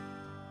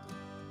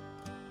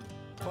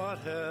 What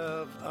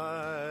have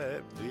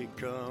I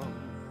become?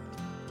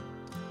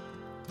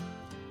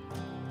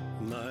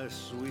 My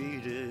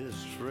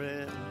sweetest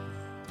friend.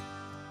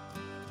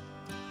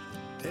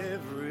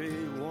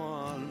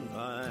 Everyone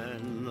I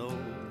know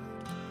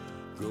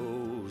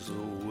goes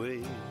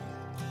away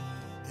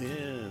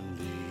in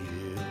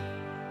the end,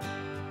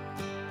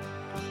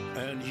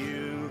 and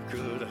you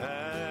could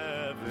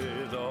have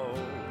it all.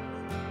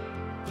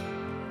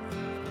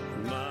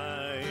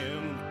 My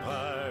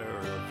empire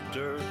of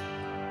dirt,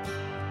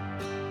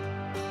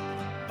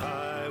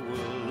 I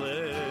will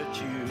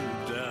let you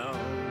down.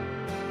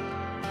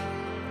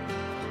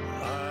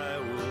 I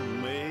will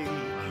make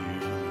you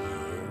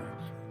hurt.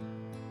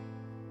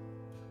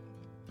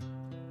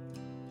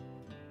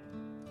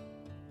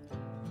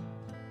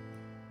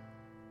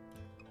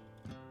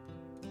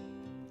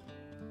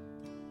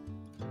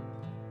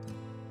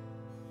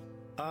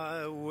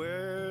 I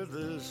wear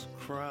this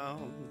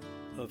crown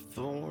of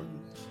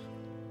thorns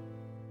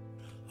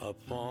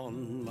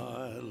upon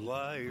my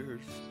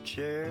liar's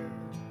chair,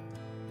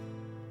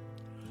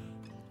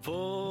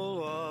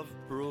 full of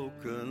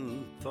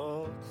broken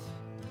thoughts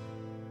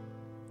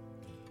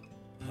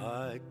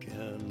I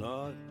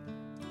cannot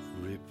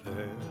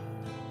repair.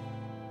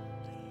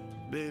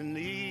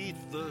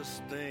 Beneath the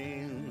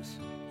stains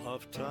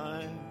of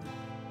time,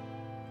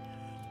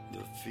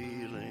 the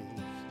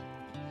feelings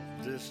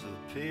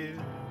disappear.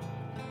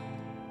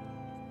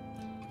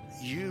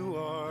 You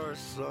are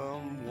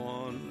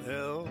someone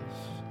else.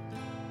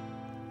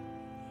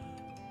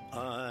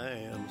 I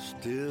am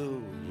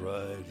still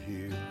right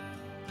here.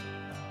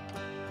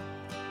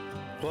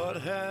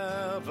 What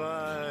have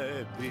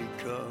I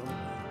become?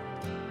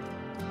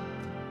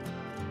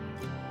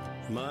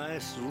 My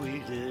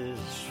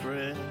sweetest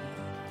friend.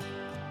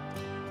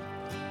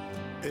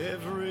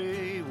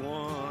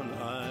 Everyone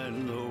I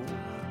know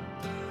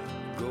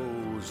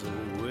goes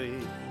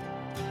away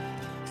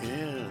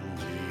in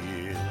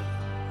the end,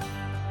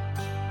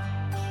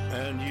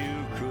 and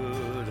you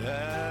could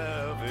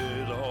have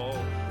it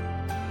all.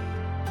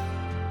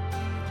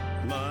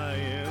 My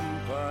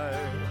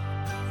empire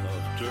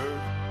of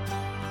dirt,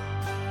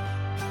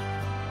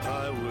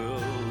 I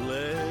will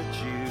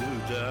let you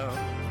down.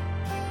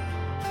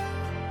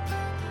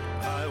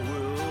 I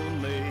will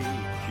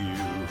make you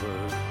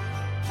hurt.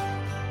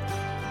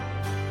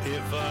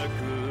 If I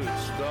could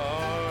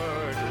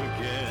start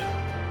again,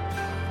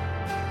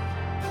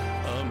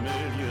 a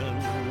million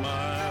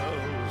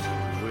miles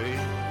away,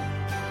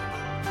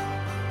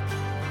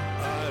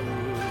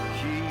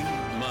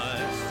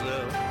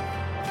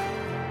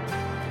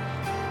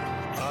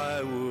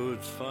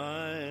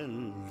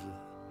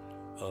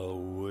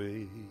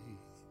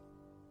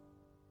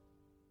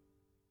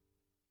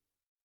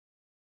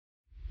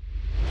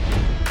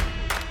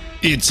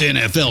 It's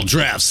NFL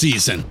draft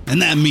season,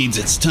 and that means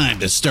it's time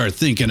to start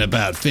thinking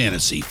about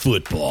fantasy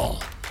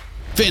football.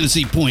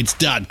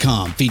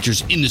 FantasyPoints.com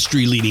features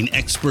industry-leading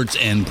experts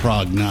and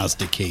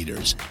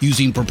prognosticators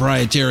using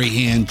proprietary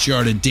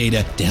hand-charted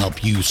data to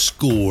help you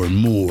score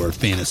more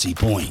fantasy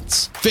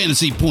points.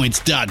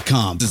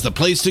 FantasyPoints.com is the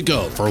place to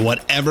go for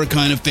whatever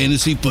kind of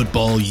fantasy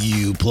football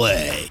you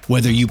play.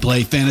 Whether you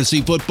play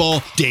fantasy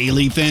football,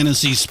 daily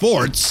fantasy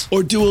sports,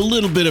 or do a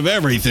little bit of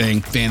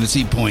everything,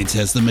 Fantasy Points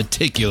has the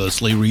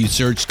meticulously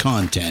researched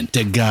content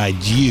to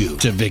guide you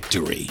to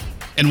victory.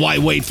 And why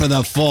wait for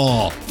the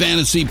fall?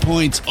 Fantasy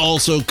Points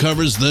also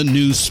covers the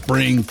new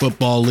spring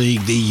football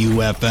league, the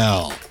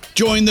UFL.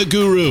 Join the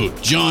guru,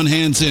 John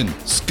Hansen,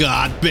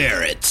 Scott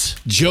Barrett,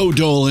 Joe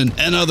Dolan,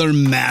 and other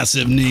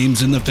massive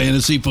names in the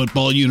fantasy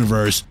football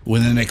universe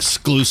with an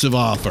exclusive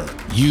offer.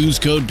 Use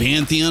code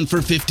Pantheon for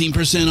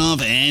 15%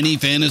 off any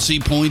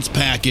Fantasy Points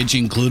package,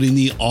 including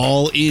the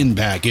all-in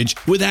package,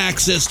 with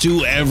access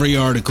to every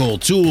article,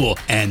 tool,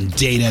 and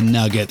data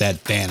nugget that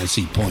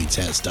Fantasy Points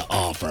has to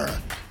offer.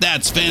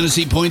 That's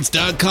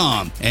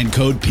FantasyPoints.com and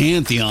code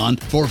Pantheon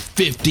for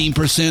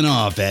 15%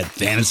 off at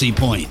Fantasy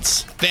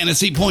Points.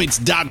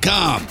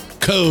 FantasyPoints.com,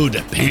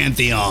 code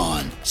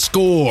Pantheon.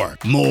 Score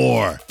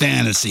more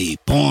fantasy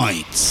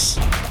points.